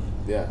Cleveland.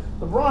 Yeah.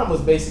 LeBron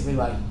was basically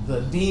like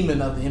the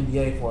demon of the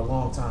NBA for a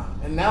long time.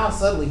 And now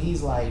suddenly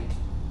he's like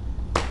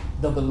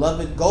the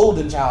beloved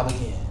golden child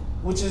again,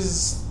 which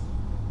is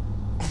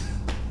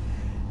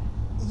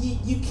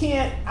you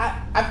can't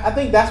I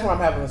think that's where I'm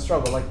having a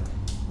struggle. Like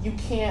you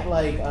can't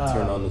like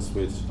turn on the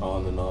switch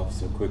on and off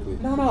so quickly.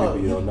 No,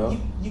 you don't know.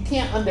 You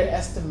can't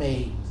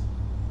underestimate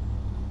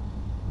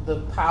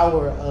the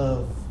power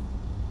of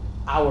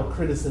our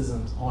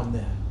criticisms on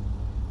them,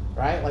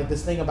 right? Like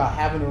this thing about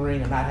having a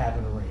ring or not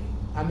having a ring.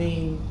 I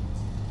mean,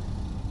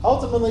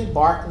 ultimately,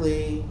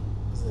 Barkley,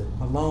 is it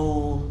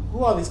Malone,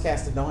 who are these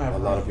cats that don't have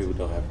rings? A lot of people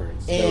don't have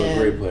rings. They were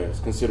great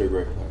players, considered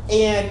great players.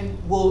 And,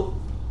 well,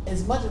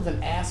 as much of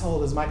an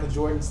asshole as Michael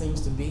Jordan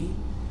seems to be,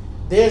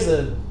 there's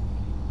the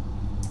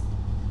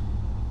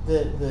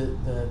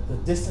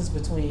distance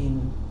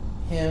between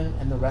him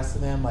and the rest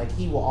of them, like,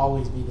 he will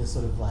always be this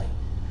sort of, like,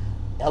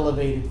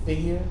 elevated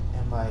figure,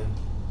 and, like,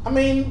 I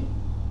mean,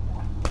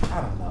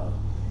 I don't know.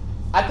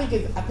 I think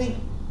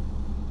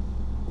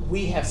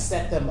we have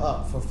set them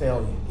up for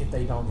failure if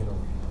they don't get a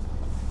ring.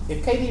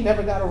 If KD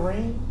never got a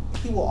ring,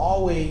 he would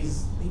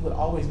always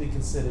be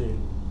considered,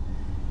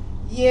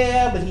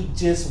 yeah, but he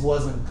just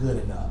wasn't good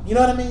enough. You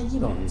know what I mean? You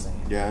know what I'm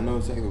saying? Yeah, I know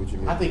exactly what you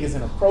mean. I think it's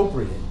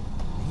inappropriate.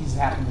 He's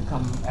happened to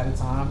come at a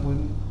time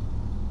when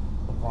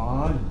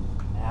LeBron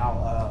and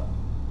now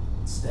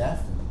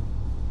Steph.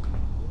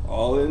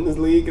 All in this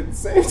league at the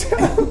same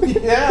time.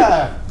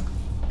 Yeah.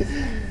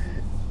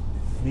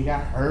 And he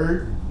got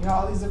hurt. You know,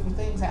 all these different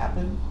things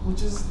happen,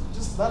 which is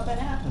just stuff that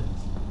happens.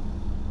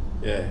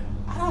 Yeah.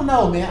 I don't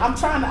know, man.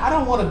 I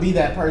don't want to be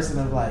that person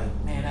of like,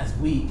 man, that's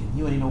weak and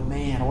you ain't no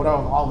man or whatever,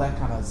 all that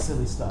kind of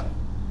silly stuff.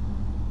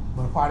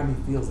 But a part of me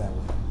feels that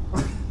way.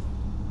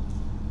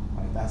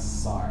 Like, that's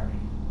sorry.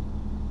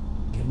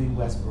 Give me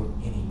Westbrook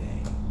any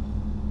day.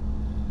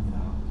 You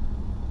know?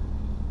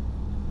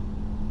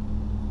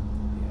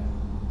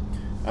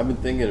 Yeah. I've been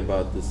thinking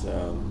about this,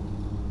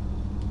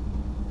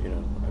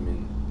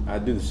 I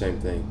do the same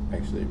thing,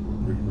 actually,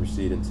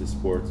 recede into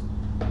sports,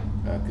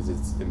 because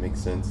it makes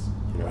sense,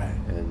 you know, right.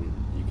 And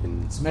you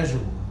can... It's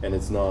measurable. And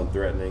it's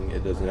non-threatening.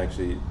 It doesn't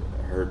actually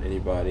hurt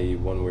anybody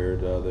one way or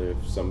the other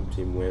if some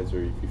team wins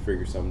or if you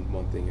figure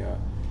one thing out.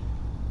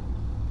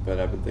 But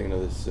I've been thinking of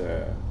this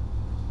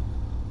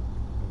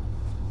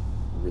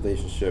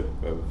relationship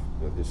of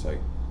just like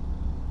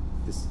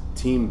this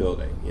team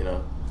building, you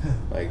know,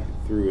 like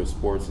through a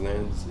sports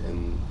lens,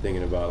 and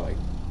thinking about like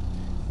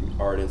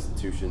art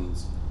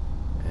institutions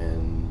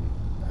and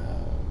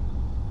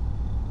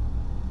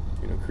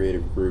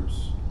creative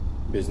groups,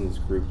 business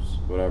groups,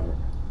 whatever.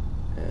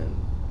 And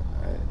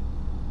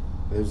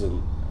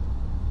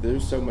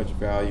there's so much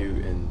value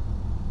in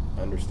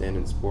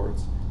understanding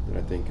sports that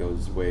I think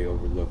goes way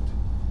overlooked,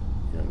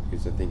 you know,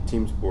 because I think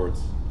team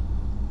sports,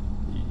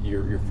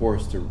 you're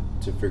forced to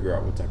figure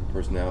out what type of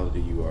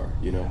personality you are,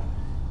 you know,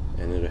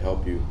 and it'll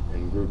help you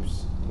in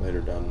groups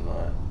later down the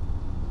line.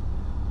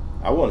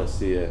 I want to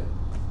see a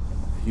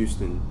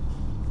Houston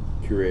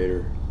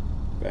Curator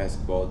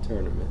basketball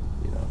tournament,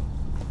 you know.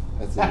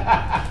 That's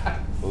a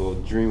little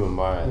dream of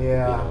mine,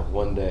 yeah. You know,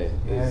 one day.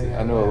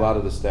 I know a lot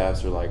of the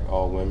staffs are like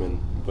all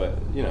women, but,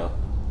 you know,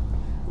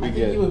 I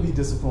think you would be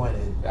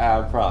disappointed.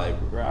 I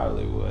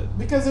probably would.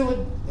 Because it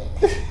would...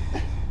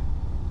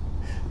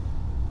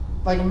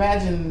 like,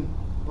 imagine,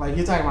 like,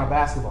 you're talking about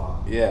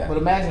basketball. Yeah. But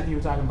imagine if you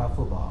were talking about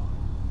football.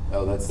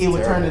 Oh, that's It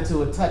would turn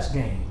into a touch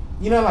game.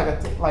 You know,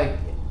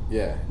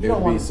 yeah, it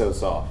would be so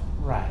soft.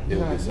 Right. You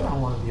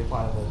don't want to be a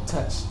part of the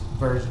touch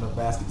version of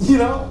basketball. You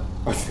know?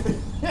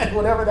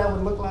 Whatever that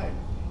would look like.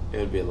 It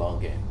would be a long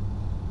game.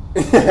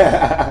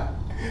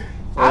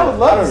 I would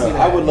love to see that.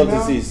 I would love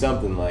to see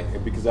something like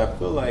it, because I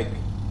feel like,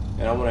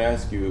 and I want to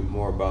ask you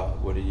more about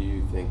what do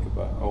you think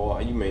about,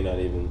 well, you may not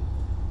even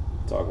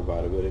talk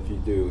about it, but if you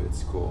do,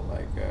 it's cool.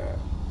 Like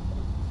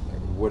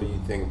what do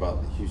you think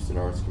about the Houston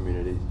arts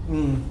community?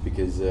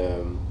 Because,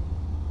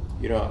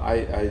 you know,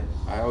 I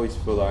always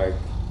feel like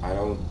I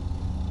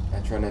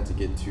try not to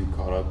get too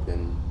caught up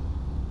in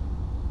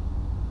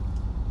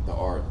the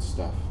art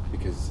stuff,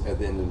 because at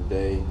the end of the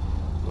day,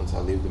 once I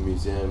leave the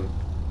museum,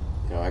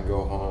 you know, I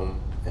go home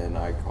and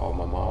I call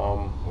my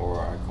mom, or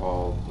I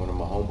call one of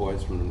my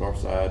homeboys from the north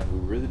side who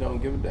really don't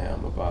give a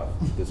damn about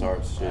this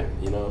art shit,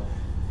 you know?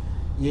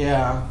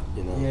 Yeah.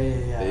 You know,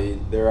 yeah.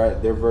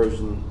 Their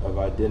version of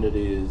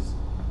identity is,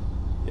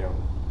 you know,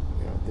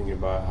 thinking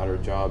about how their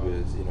job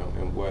is, you know,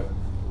 and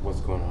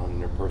what's going on in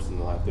their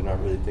personal life. They're not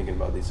really thinking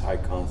about these high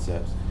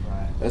concepts.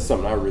 Right. That's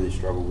something I really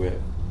struggle with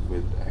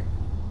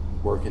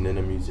working in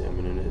a museum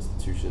and an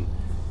institution.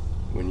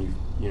 When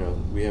you know,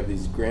 we have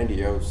these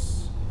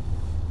grandiose.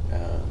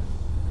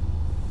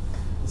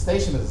 The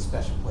station is a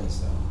special place,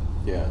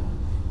 though. Yeah.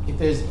 If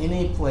there's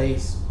any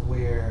place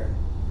where,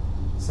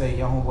 say,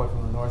 your homeboy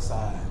from the north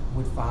side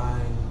would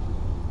find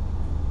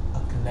a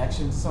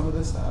connection to some of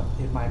this stuff,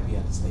 it might be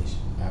at the station.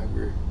 I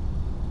agree. You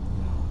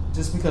know,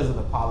 just because of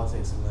the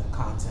politics and the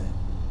content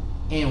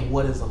and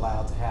what is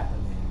allowed to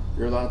happen there.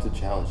 you're allowed to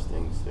challenge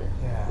things there,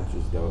 which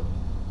is dope.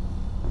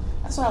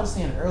 That's what I was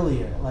saying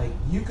earlier. Like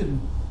you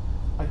can,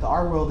 like the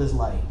art world is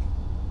like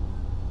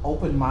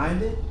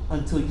open-minded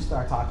until you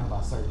start talking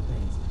about certain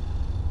things.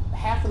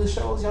 Half of the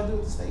shows y'all do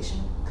at the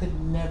station could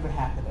never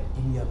happen at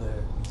any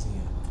other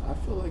museum. I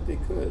feel like they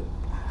could.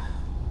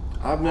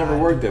 I've never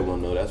worked at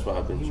one though. That's what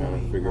I've been trying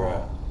to figure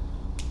out.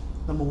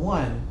 Number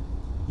one,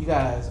 you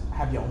guys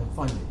have your own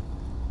funding.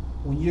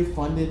 When you're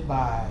funded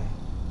by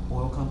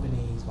oil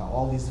companies, by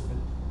all these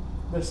different,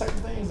 there's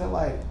certain things that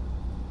like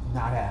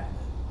not happening.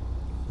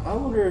 I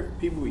wonder if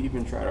people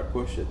even try to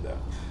push it though.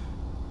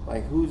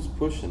 Like who's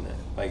pushing that?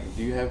 Like,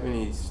 do you have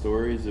any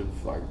stories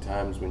of like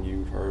times when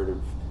you've heard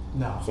of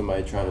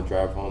somebody trying to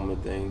drive home a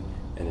thing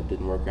and it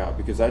didn't work out?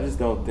 Because I just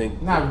don't think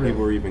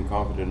people are even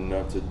confident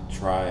enough to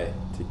try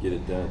to get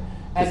it done.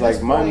 It's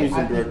like my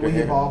music director. We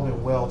have all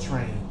been well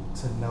trained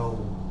to know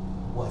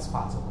what's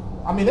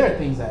possible. I mean, there are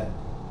things that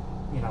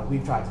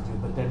we've tried to do,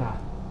 but they're not.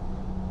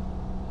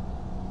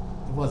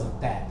 It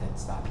wasn't that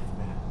stopped it from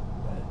happening.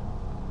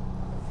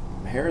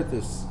 But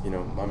Harithus,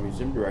 my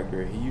museum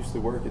director, he used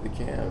to work at the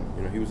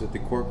CAM. He was at the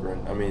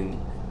Corcoran. I mean,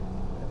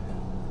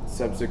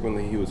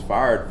 subsequently he was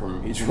fired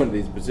from each one of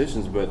these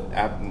positions, but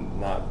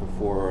not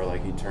before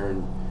like he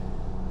turned,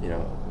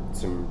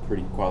 some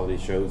pretty quality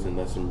shows and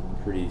left some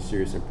pretty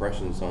serious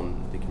impressions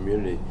on the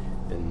community.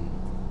 And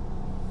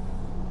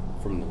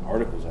from the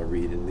articles I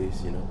read, at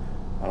least,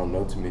 I don't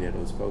know too many of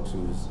those folks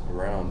who was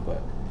around,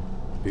 but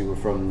people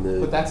from the.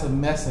 But that's a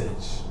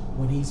message.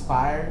 When he's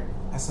fired,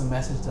 that's a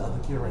message to other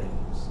curators.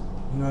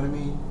 You know what I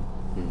mean?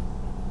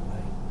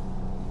 Like,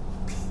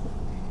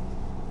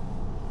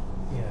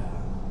 yeah.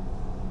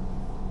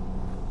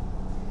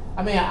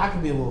 I mean, I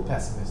can be a little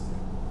pessimistic,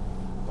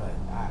 but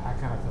I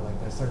kind of feel like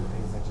there's certain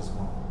things that just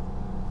won't.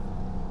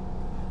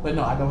 But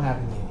no, I don't have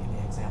any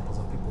examples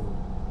of people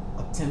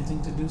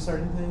attempting to do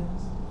certain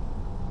things.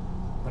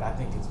 But I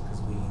think it's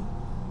because we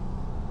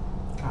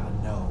kind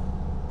of know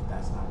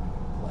that's not going to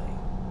play.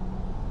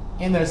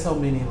 And there's so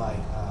many like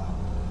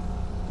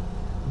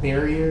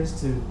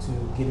barriers to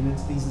getting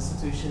into these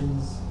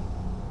institutions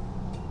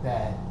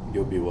that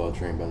you'll be well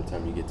trained by the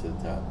time you get to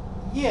the top.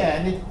 Yeah,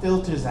 and it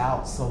filters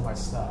out so much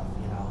stuff,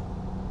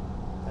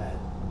 that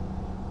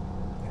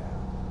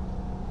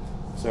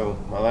So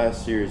my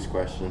last serious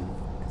question,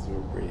 because we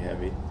were pretty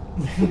heavy.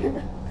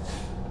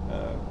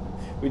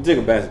 We took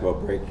a basketball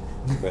break,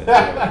 but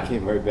we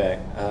came right back.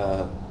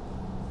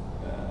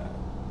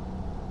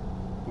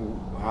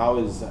 How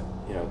is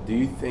do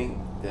you think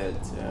that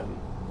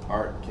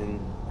art can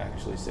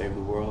actually save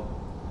the world?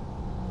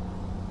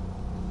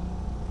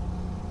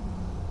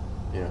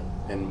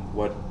 And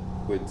what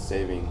would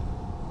saving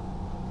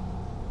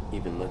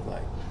even look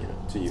like,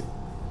 to you?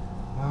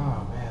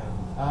 Oh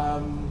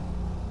man,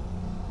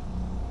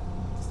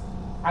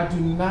 I do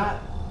not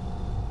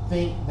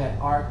think that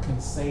art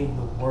can save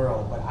the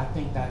world, but I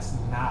think that's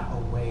not a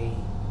way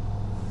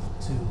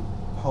to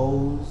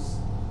pose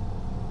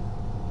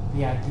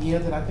the idea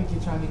that I think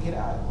you're trying to get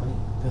at, like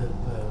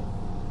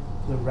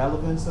the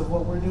relevance of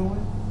what we're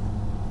doing.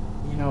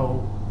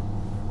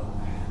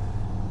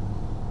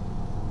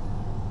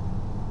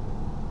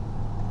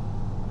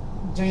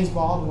 James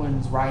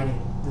Baldwin's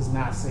writing does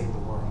not save the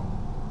world,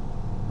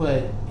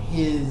 but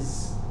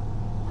his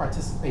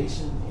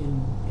participation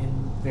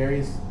in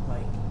various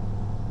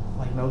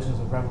like notions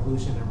of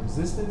revolution and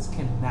resistance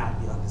cannot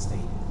be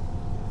understated.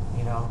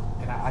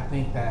 And I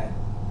think that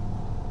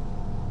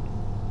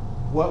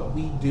what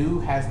we do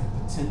has the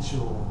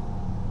potential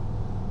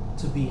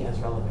to be as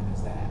relevant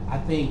as that. I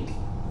think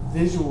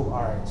visual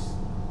art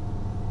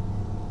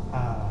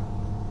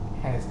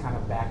has kind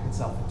of backed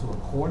itself into a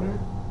corner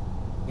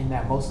in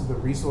that most of the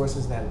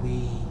resources that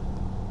we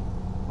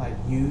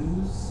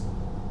use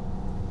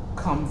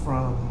come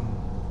from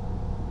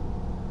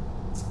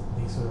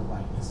these sort of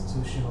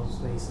institutional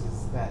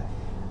spaces that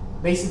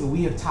basically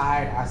we have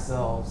tied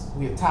ourselves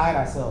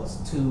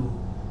to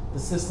the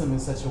system in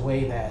such a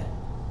way that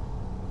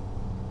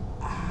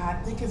I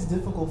think it's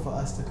difficult for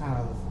us to kind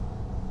of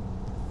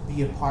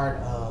be a part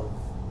of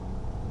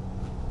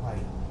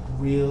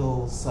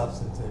real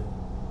substantive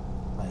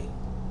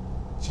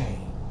change,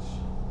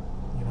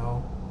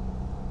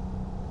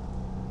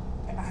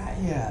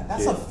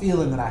 that's a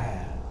feeling that I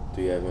have.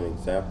 Do you have an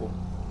example?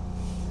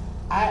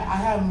 I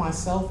have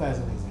myself as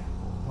an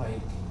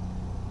example,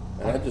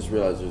 and I just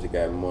realized there's a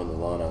guy mowing the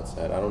lawn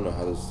outside. I don't know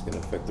how this is going to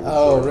affect the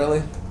recording. Oh,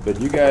 really?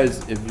 But you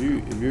guys, if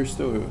you're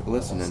still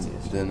listening,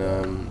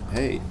 then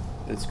hey,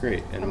 that's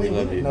great, and we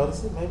love you.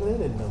 Notice it? Maybe they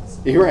didn't notice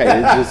it. You're right.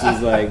 It just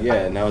is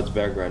now it's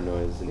background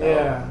noise. And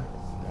yeah.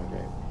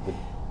 Okay.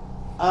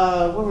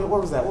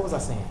 What was that? What was I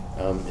saying?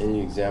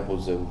 Any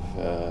examples of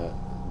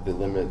the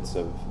limits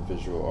of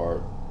visual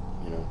art?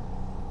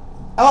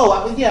 Oh,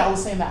 I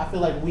was saying that I feel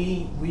like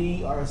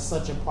we are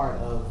such a part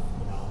of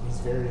these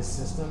various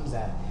systems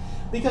that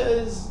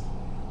because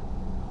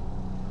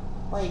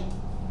I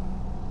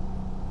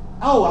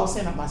was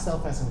saying that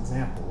myself as an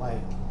example.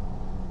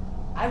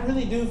 I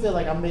really do feel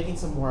like I'm making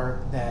some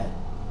work that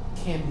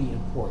can be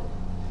important.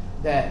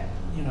 That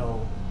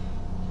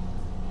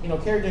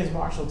Kerry James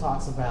Marshall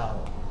talks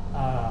about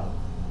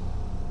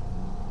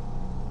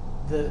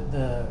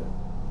the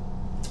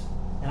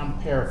and I'm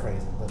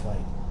paraphrasing, but like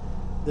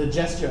the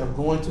gesture of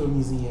going to a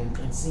museum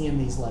and seeing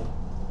these like,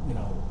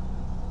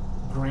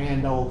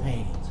 grand old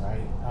paintings,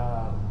 right?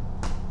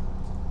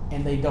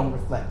 And they don't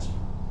reflect you,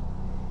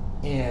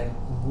 and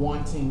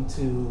wanting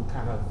to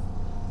kind of,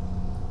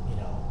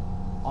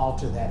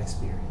 alter that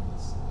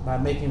experience by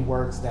making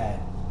works that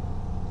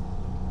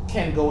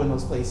can go in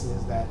those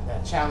places, that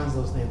challenge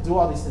those things, do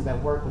all these things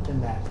that work within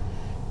that.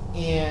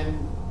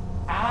 And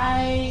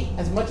I,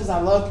 as much as I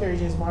love Kerry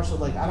James Marshall,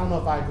 like, I don't know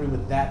if I agree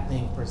with that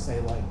thing per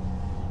se, like,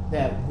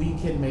 that we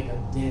can make a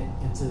dent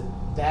into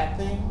that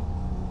thing.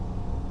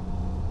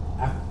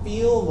 I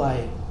feel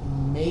like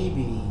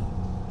maybe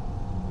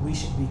we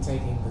should be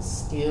taking the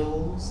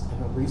skills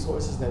and the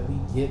resources that we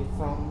get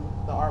from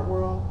the art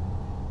world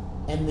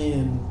and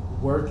then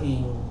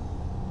working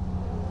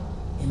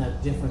in a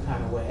different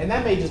kind of way. And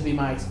that may just be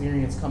my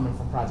experience coming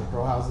from Project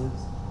Row Houses.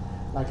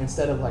 Like,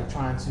 instead of like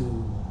trying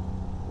to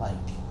like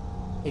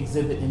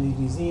exhibit in these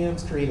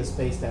museums, create a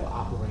space that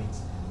operates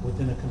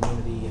within a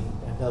community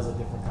and does a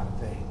different kind of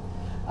thing.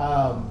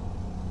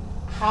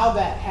 How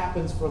that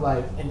happens for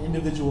like an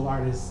individual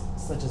artist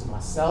such as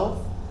myself,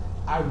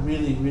 I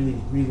really, really,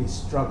 really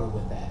struggle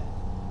with that.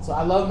 So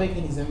I love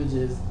making these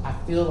images. I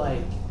feel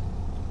like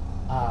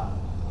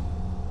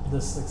the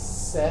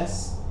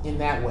success in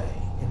that way,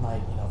 and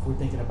like, if we're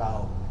thinking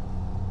about,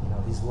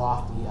 these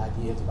lofty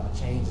ideas about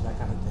change and that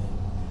kind of thing,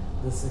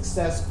 the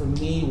success for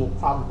me will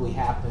probably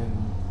happen,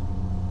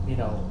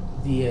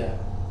 via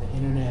the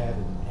internet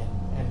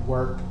and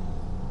work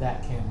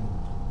that can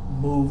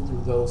move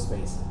through those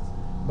spaces.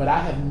 But I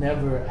have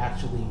never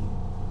actually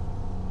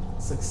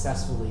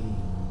successfully,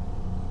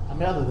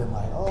 other than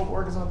like,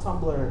 work is on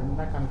Tumblr and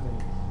that kind of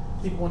thing.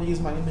 People want to use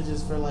my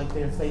images for like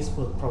their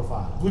Facebook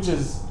profile, which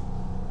is,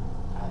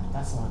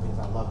 that's one of the things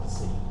I love to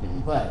see. Mm-hmm.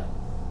 But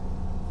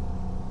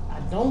I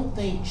don't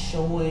think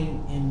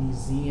showing in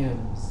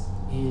museums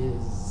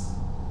is,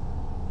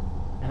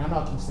 and I know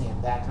I keep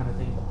saying that kind of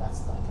thing, but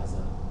that's like as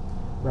a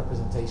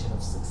representation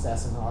of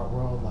success in the art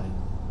world, like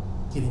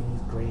getting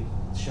these great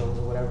shows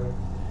or whatever.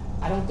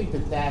 I don't think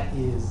that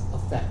is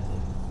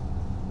effective.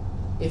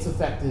 It's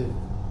effective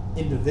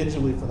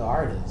individually for the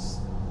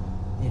artists,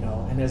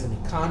 and there's an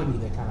economy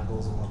that kind of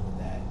goes along with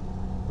that.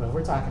 But if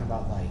we're talking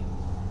about like,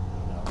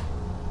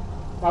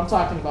 if I'm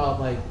talking about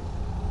like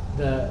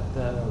the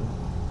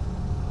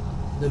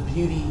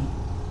beauty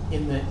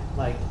in the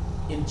like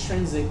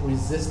intrinsic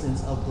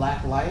resistance of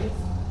Black life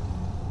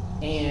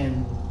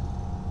and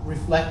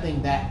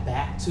reflecting that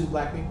back to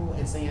Black people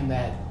and saying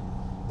that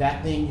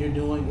thing you're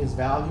doing is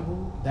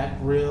valuable, that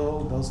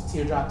grill, those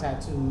teardrop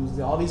tattoos,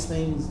 all these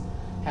things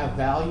have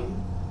value,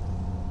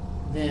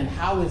 then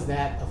how is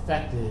that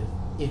effective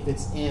if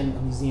it's in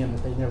a museum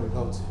that they never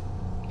go to?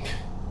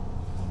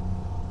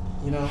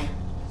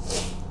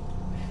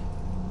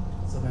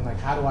 So then, like,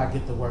 how do I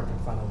get the work in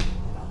front of a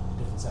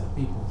different set of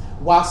people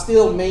while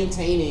still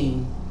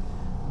maintaining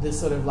this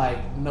sort of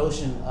like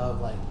notion of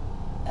like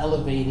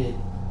elevated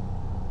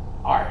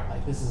art?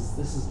 Like, this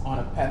is on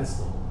a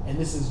pedestal, and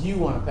this is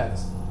you on a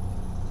pedestal.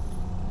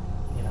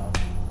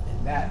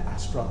 And that I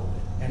struggle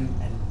with, and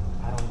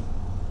I don't.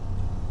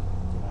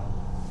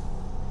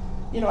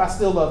 I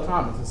still love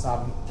comics, and so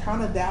I'm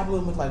kind of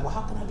dabbling with like, well,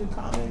 how can I do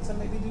comics and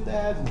maybe do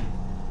that, and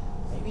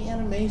maybe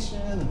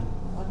animation and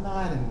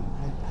whatnot, and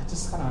I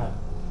just kind of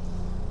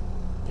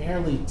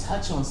barely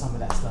touch on some of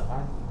that stuff.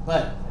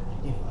 But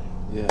anyway.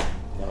 Yeah.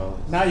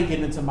 Now you're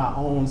getting into my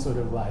own sort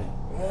of like,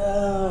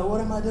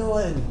 what am I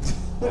doing?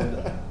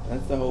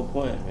 That's the whole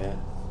point, man.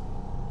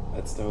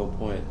 That's the whole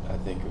point, I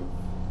think, of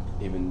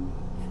even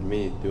for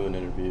me doing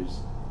interviews.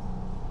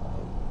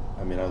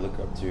 I look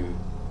up to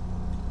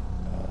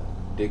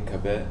Dick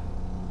Cavett,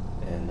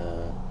 and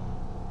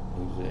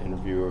who's an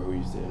interviewer who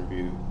used to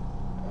interview,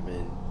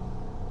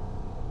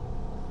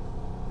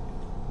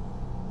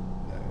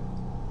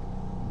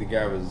 the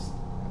guy was,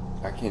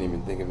 I can't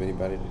even think of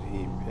anybody that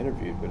he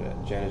interviewed, but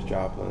Janis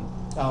Joplin.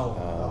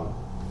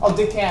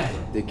 Dick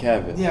Cavett. Dick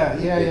Cavett. Yeah.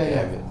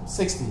 Cavett.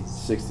 60s.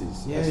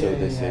 60s. Yeah, so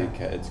they yeah. say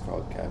it's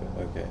called Cavett.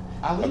 Okay.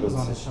 Ali was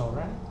on the show,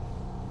 right?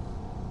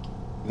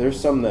 There's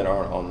some that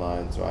aren't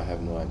online, so I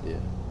have no idea.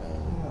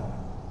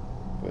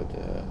 But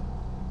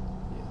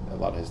a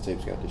lot of his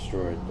tapes got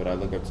destroyed. But I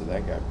look up to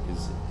that guy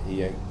because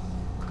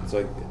it's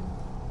like,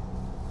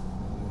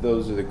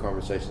 those are the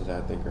conversations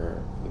I think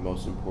are the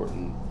most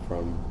important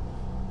from,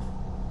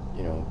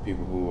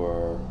 people who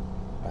are,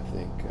 I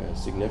think,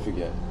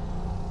 significant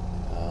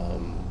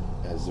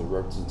as a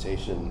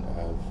representation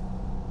of,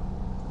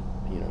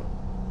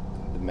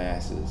 the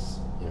masses,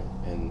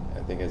 and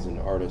I think as an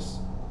artist,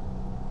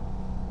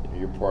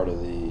 you're part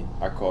of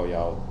I call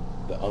y'all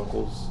the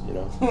uncles,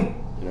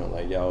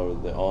 like y'all are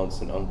the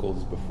aunts and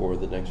uncles before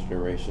the next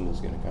generation is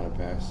going to kind of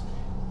pass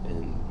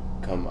and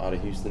come out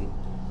of Houston.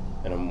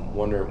 And I'm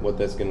wondering what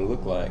that's going to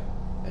look like.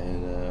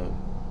 And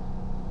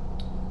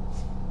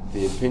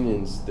the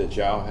opinions that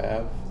y'all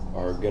have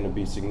are going to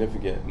be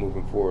significant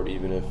moving forward,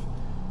 even if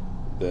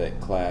that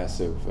class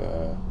of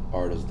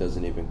artists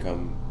doesn't even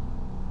come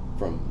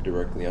from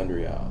directly under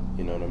y'all.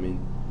 You know what I mean?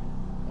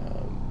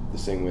 The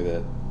same way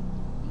that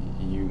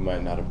you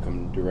might not have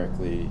come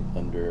directly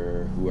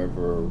under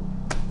whoever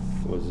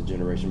was a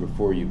generation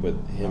before you, but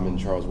him and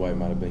Charles White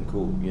might have been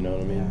cool. You know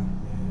what I mean?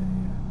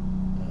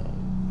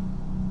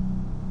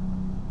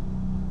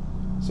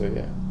 So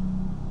yeah.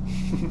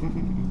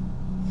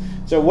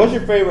 So what's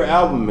your favorite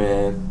album,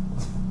 man?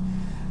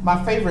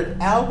 My favorite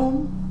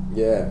album?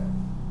 Yeah.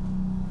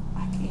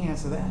 I can't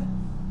answer that.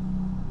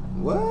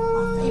 What?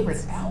 My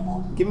favorite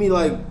album? Give me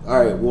like,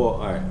 all right.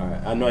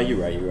 I know you're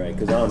right,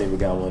 because I don't even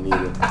got one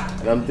either.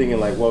 And I'm thinking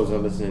like, what was I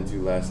listening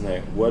to last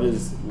night? What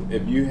is,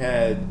 if you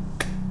had,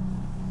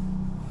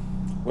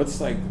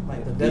 what's like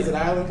the Desert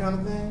Island kind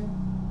of thing?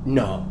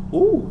 No.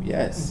 Ooh,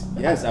 yes.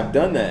 I've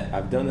done that.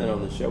 I've done that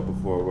on the show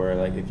before, where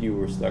like if you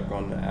were stuck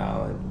on the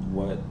island,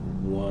 what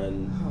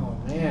one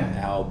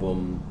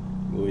album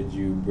would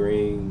you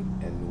bring,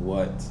 and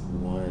what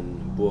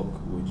one book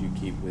would you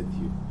keep with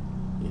you,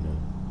 you know,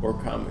 or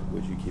comic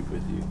would you keep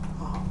with you?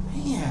 Oh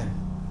man.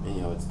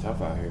 And it's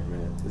tough out here,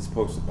 man. It's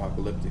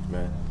post-apocalyptic,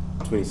 man.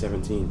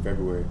 2017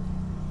 February.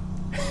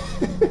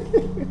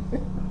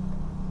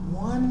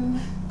 One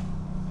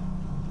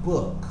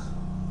book.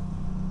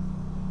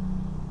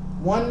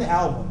 One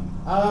album.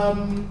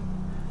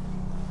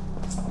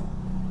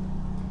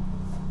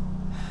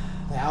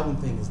 The album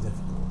thing is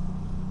difficult.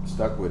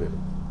 Stuck with it.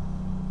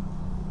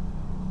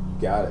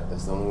 You got it.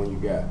 That's the only one you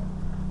got.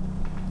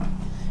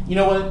 You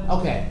know what?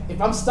 Okay, if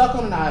I'm stuck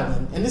on an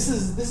island, and this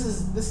is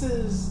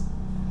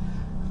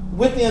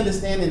with the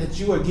understanding that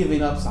you are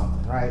giving up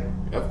something, right?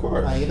 Of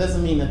course. Like, it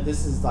doesn't mean that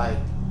this is like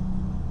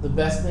the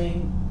best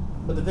thing,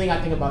 but the thing I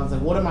think about is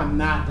like, what am I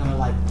not gonna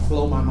like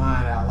blow my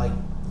mind out like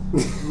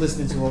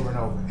listening to over and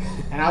over?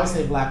 And I would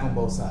say Black on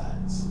Both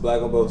Sides.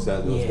 Black on Both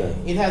Sides. Yeah,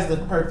 it has the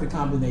perfect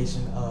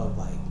combination of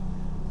like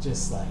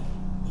just like,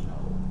 you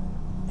know,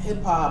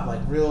 hip hop,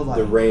 like real like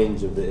the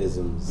range of the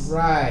isms.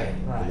 Right.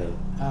 You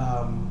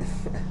know?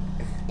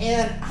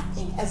 And I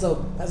think as a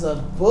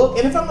book,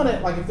 and if I'm gonna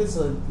like if it's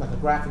a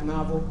graphic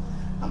novel,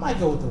 I might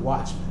go with The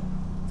Watchmen,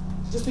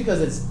 just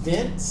because it's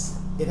dense.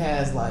 It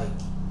has like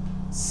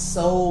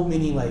so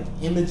many like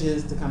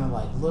images to kind of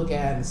like look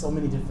at, and so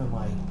many different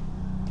like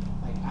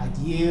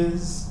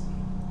ideas.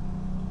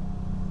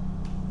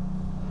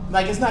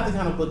 Like, it's not the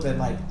kind of book that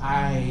like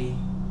I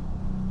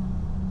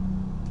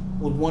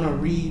would want to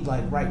read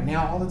like right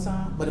now all the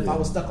time. But if I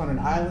was stuck on an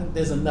island,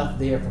 there's enough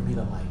there for me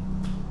to like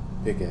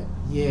pick it.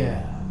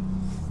 Yeah.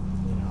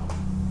 You know,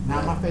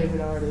 not my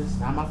favorite artist,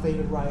 not my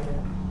favorite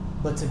writer,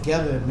 but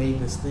together it made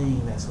this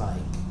thing that's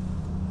like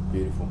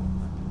beautiful.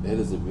 It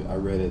is. I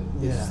read it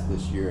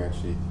this year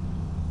actually.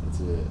 It's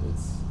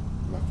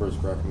my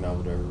first graphic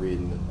novel to ever read,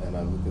 and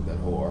I looked at that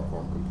whole art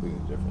form completely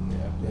differently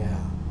after. Yeah.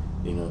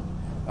 You know.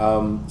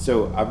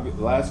 So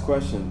last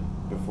question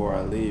before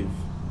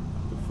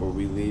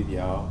we leave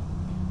y'all.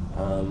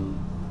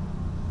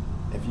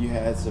 If you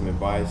had some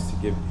advice to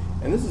give,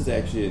 and this is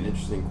actually an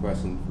interesting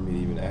question for me to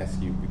even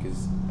ask you,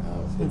 because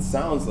it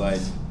sounds like,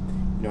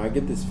 you know, I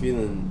get this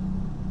feeling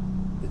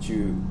that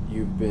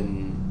you've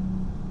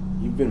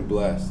been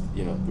blessed,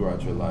 you know,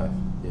 throughout your life,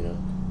 you know,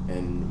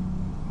 and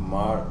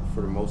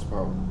for the most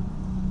part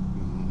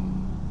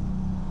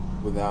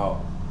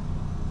without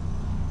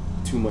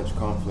too much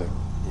conflict,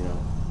 you know,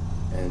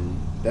 and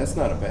that's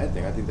not a bad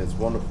thing. I think that's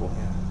wonderful.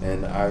 Yeah.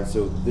 And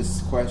so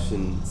this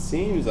question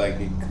seems like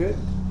it could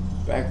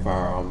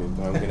backfire on me,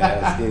 but I'm going to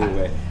ask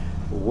anyway.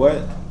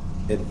 What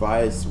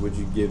advice would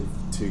you give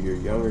to your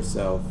younger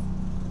self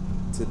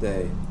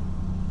today,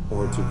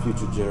 or to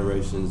future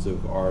generations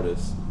of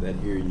artists that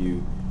hear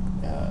you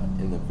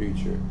in the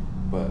future,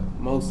 but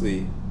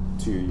mostly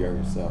to your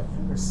younger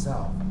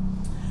self?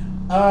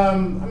 I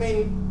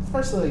mean,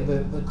 firstly,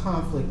 the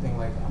conflict thing,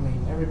 like, I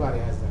mean, everybody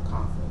has their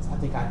conflicts. I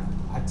think I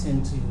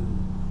tend to,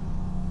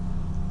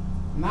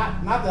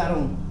 not that I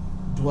don't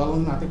dwell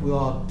on them. I think we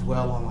all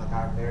dwell on like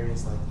our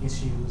various like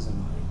issues and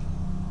like,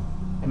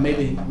 and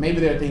maybe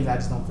there are things I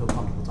just don't feel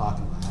comfortable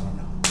talking about. I don't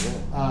know.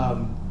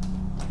 Yeah.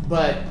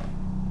 But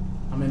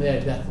I mean, there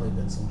have definitely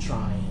been some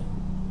trying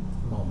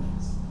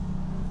moments.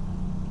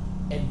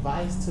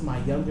 Advice to my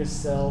younger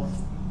self,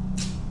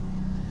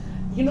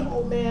 you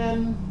know,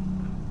 man,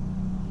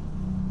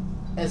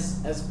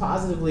 as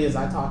positively as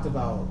I talked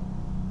about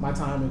my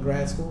time in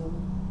grad school,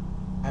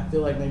 I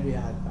feel like maybe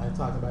I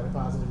talked about it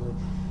positively.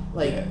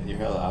 Like, yeah, you're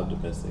hella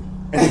optimistic.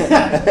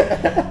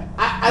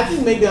 I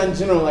think maybe in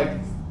general, like,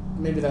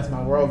 maybe that's my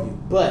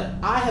worldview. But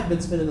I have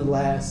been spending the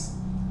last,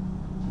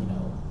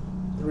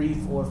 3,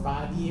 4,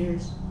 5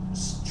 years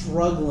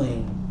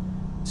struggling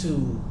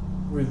to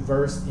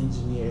reverse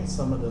engineer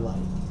some of the like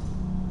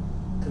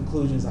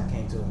conclusions I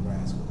came to in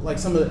grad school. Like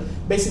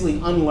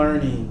basically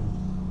unlearning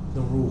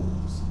the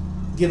rules,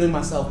 giving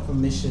myself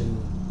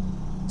permission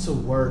to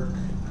work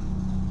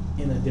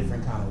in a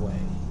different kind of way.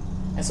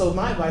 And so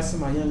my advice to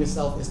my younger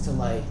self is to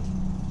like,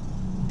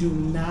 do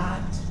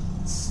not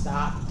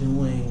stop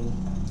doing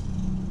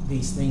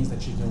these things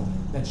that you're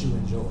doing, that you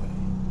enjoy.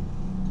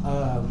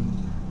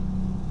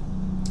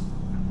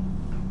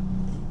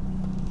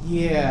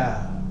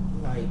 Yeah,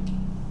 like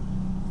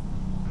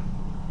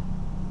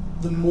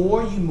the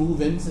more you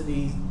move into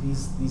these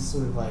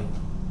sort of like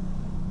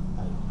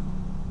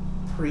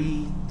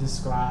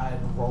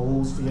pre-described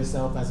roles for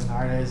yourself as an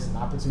artist and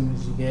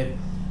opportunities you get,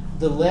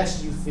 the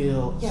less you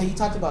feel. Yeah, you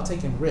talked about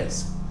taking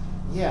risks.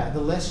 Yeah,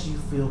 the less you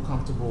feel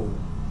comfortable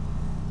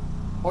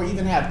or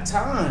even have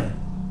time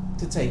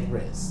to take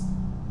risks.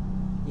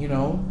 You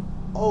know,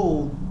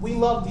 oh, we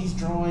love these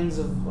drawings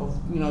of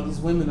you know, these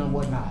women and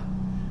whatnot.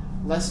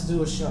 Let's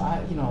do a show.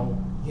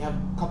 You have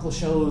a couple of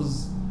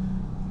shows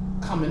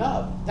coming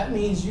up. That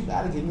means you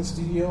got to get in the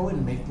studio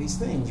and make these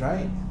things,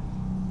 right?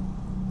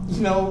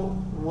 You know,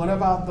 what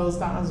about those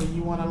times when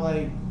you want to,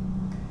 like,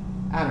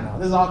 I don't know.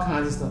 There's all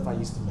kinds of stuff I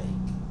used to make,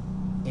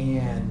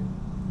 and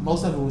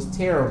most of it was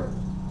terrible.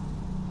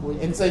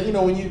 And so, you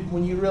know,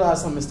 when you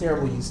realize something is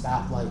terrible, you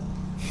stop like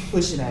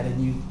pushing at it,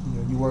 and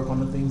you work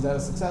on the things that are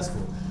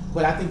successful.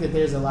 But I think that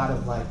there's a lot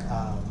of like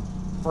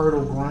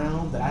fertile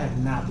ground that I have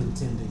not been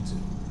tending to.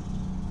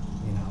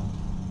 You know,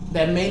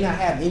 that may not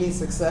have any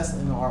success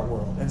in the art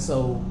world, and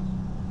so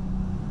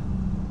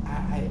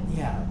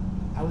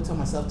I would tell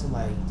myself to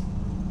like,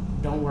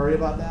 don't worry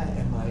about that,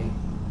 and like,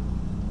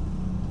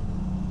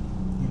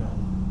 you know,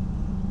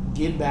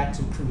 get back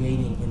to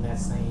creating in that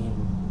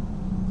same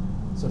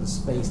sort of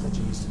space that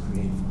you used to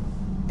create from.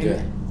 And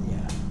anyway,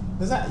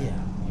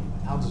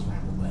 I'll just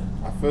ramble, but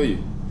I feel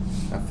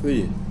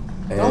you.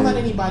 And don't let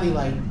anybody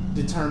like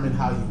determine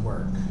how you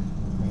work,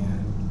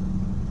 man.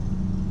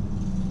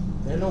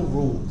 There are no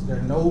rules. There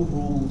are no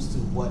rules to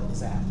what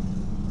is happening.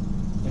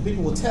 And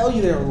people will tell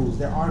you there are rules.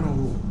 There are no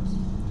rules.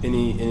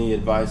 Any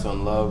advice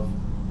on love?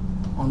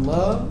 On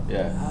love?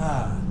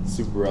 Yeah.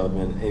 Super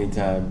relevant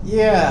anytime.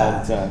 Yeah.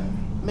 All the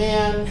time.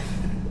 Man.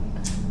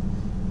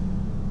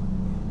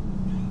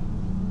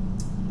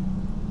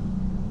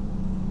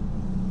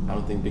 I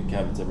don't think Big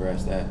Kevin's ever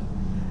asked that.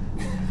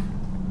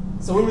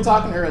 So we were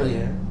talking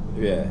earlier.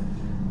 Yeah.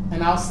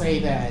 And I'll say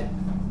that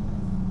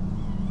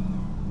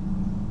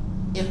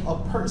if a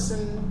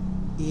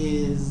person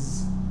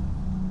is,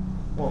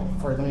 well,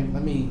 first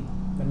let me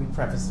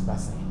preface it by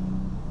saying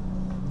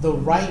the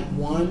right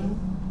one,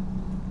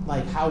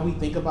 like how we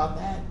think about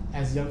that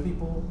as young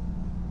people,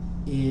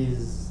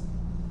 is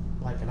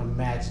like an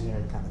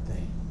imaginary kind of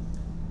thing.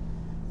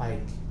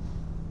 Like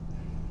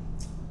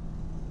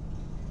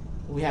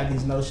we have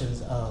these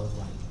notions of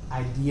like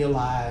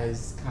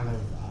idealized kind of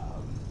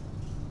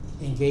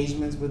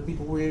engagements with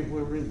people we're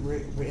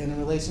in a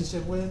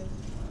relationship with,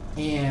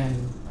 and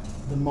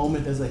the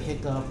moment there's a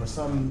hiccup or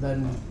something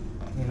doesn't,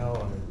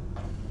 or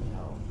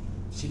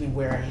she didn't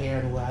wear her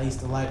hair the way I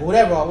used to like,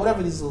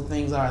 whatever these little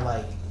things are,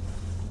 like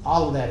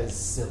all of that is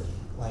silly.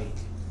 Like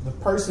the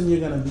person you're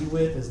gonna be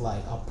with is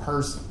like a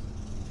person,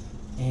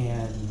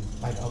 and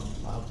like a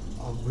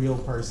real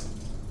person,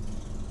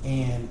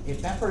 and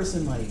if that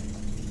person like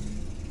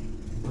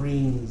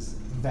brings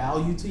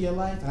value to your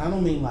life, and I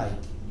don't mean like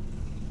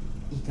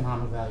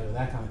economic value or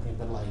that kind of thing,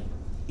 but like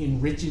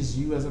enriches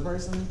you as a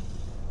person,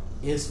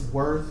 it's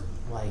worth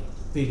like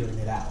figuring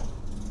it out.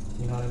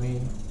 You know what I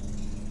mean?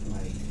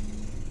 Like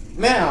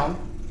now,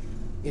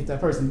 if that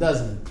person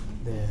doesn't,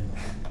 then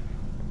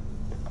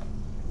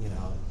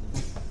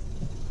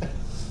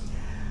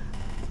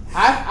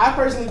I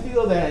personally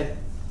feel that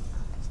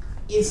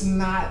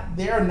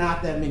there are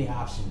not that many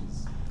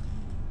options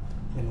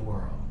in the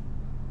world.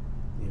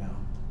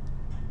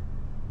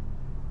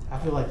 I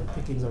feel like the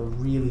pickings are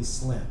really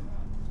slim,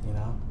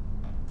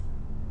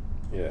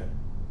 Yeah.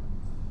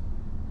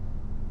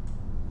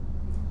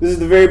 This is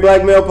the Very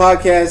Black Male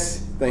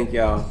Podcast. Thank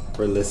y'all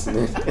for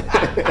listening.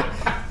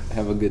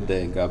 Have a good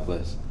day. God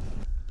bless.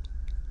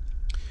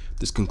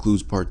 This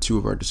concludes part 2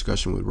 of our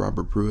discussion with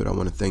Robert Pruitt. I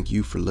want to thank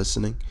you for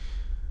listening.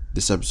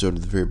 This episode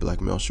of the Very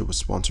Black Male Show was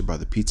sponsored by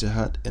the Pizza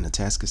Hut in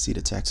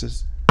Atascocita,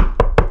 Texas.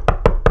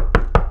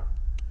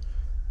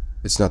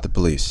 It's not the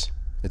police.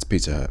 It's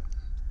Pizza Hut.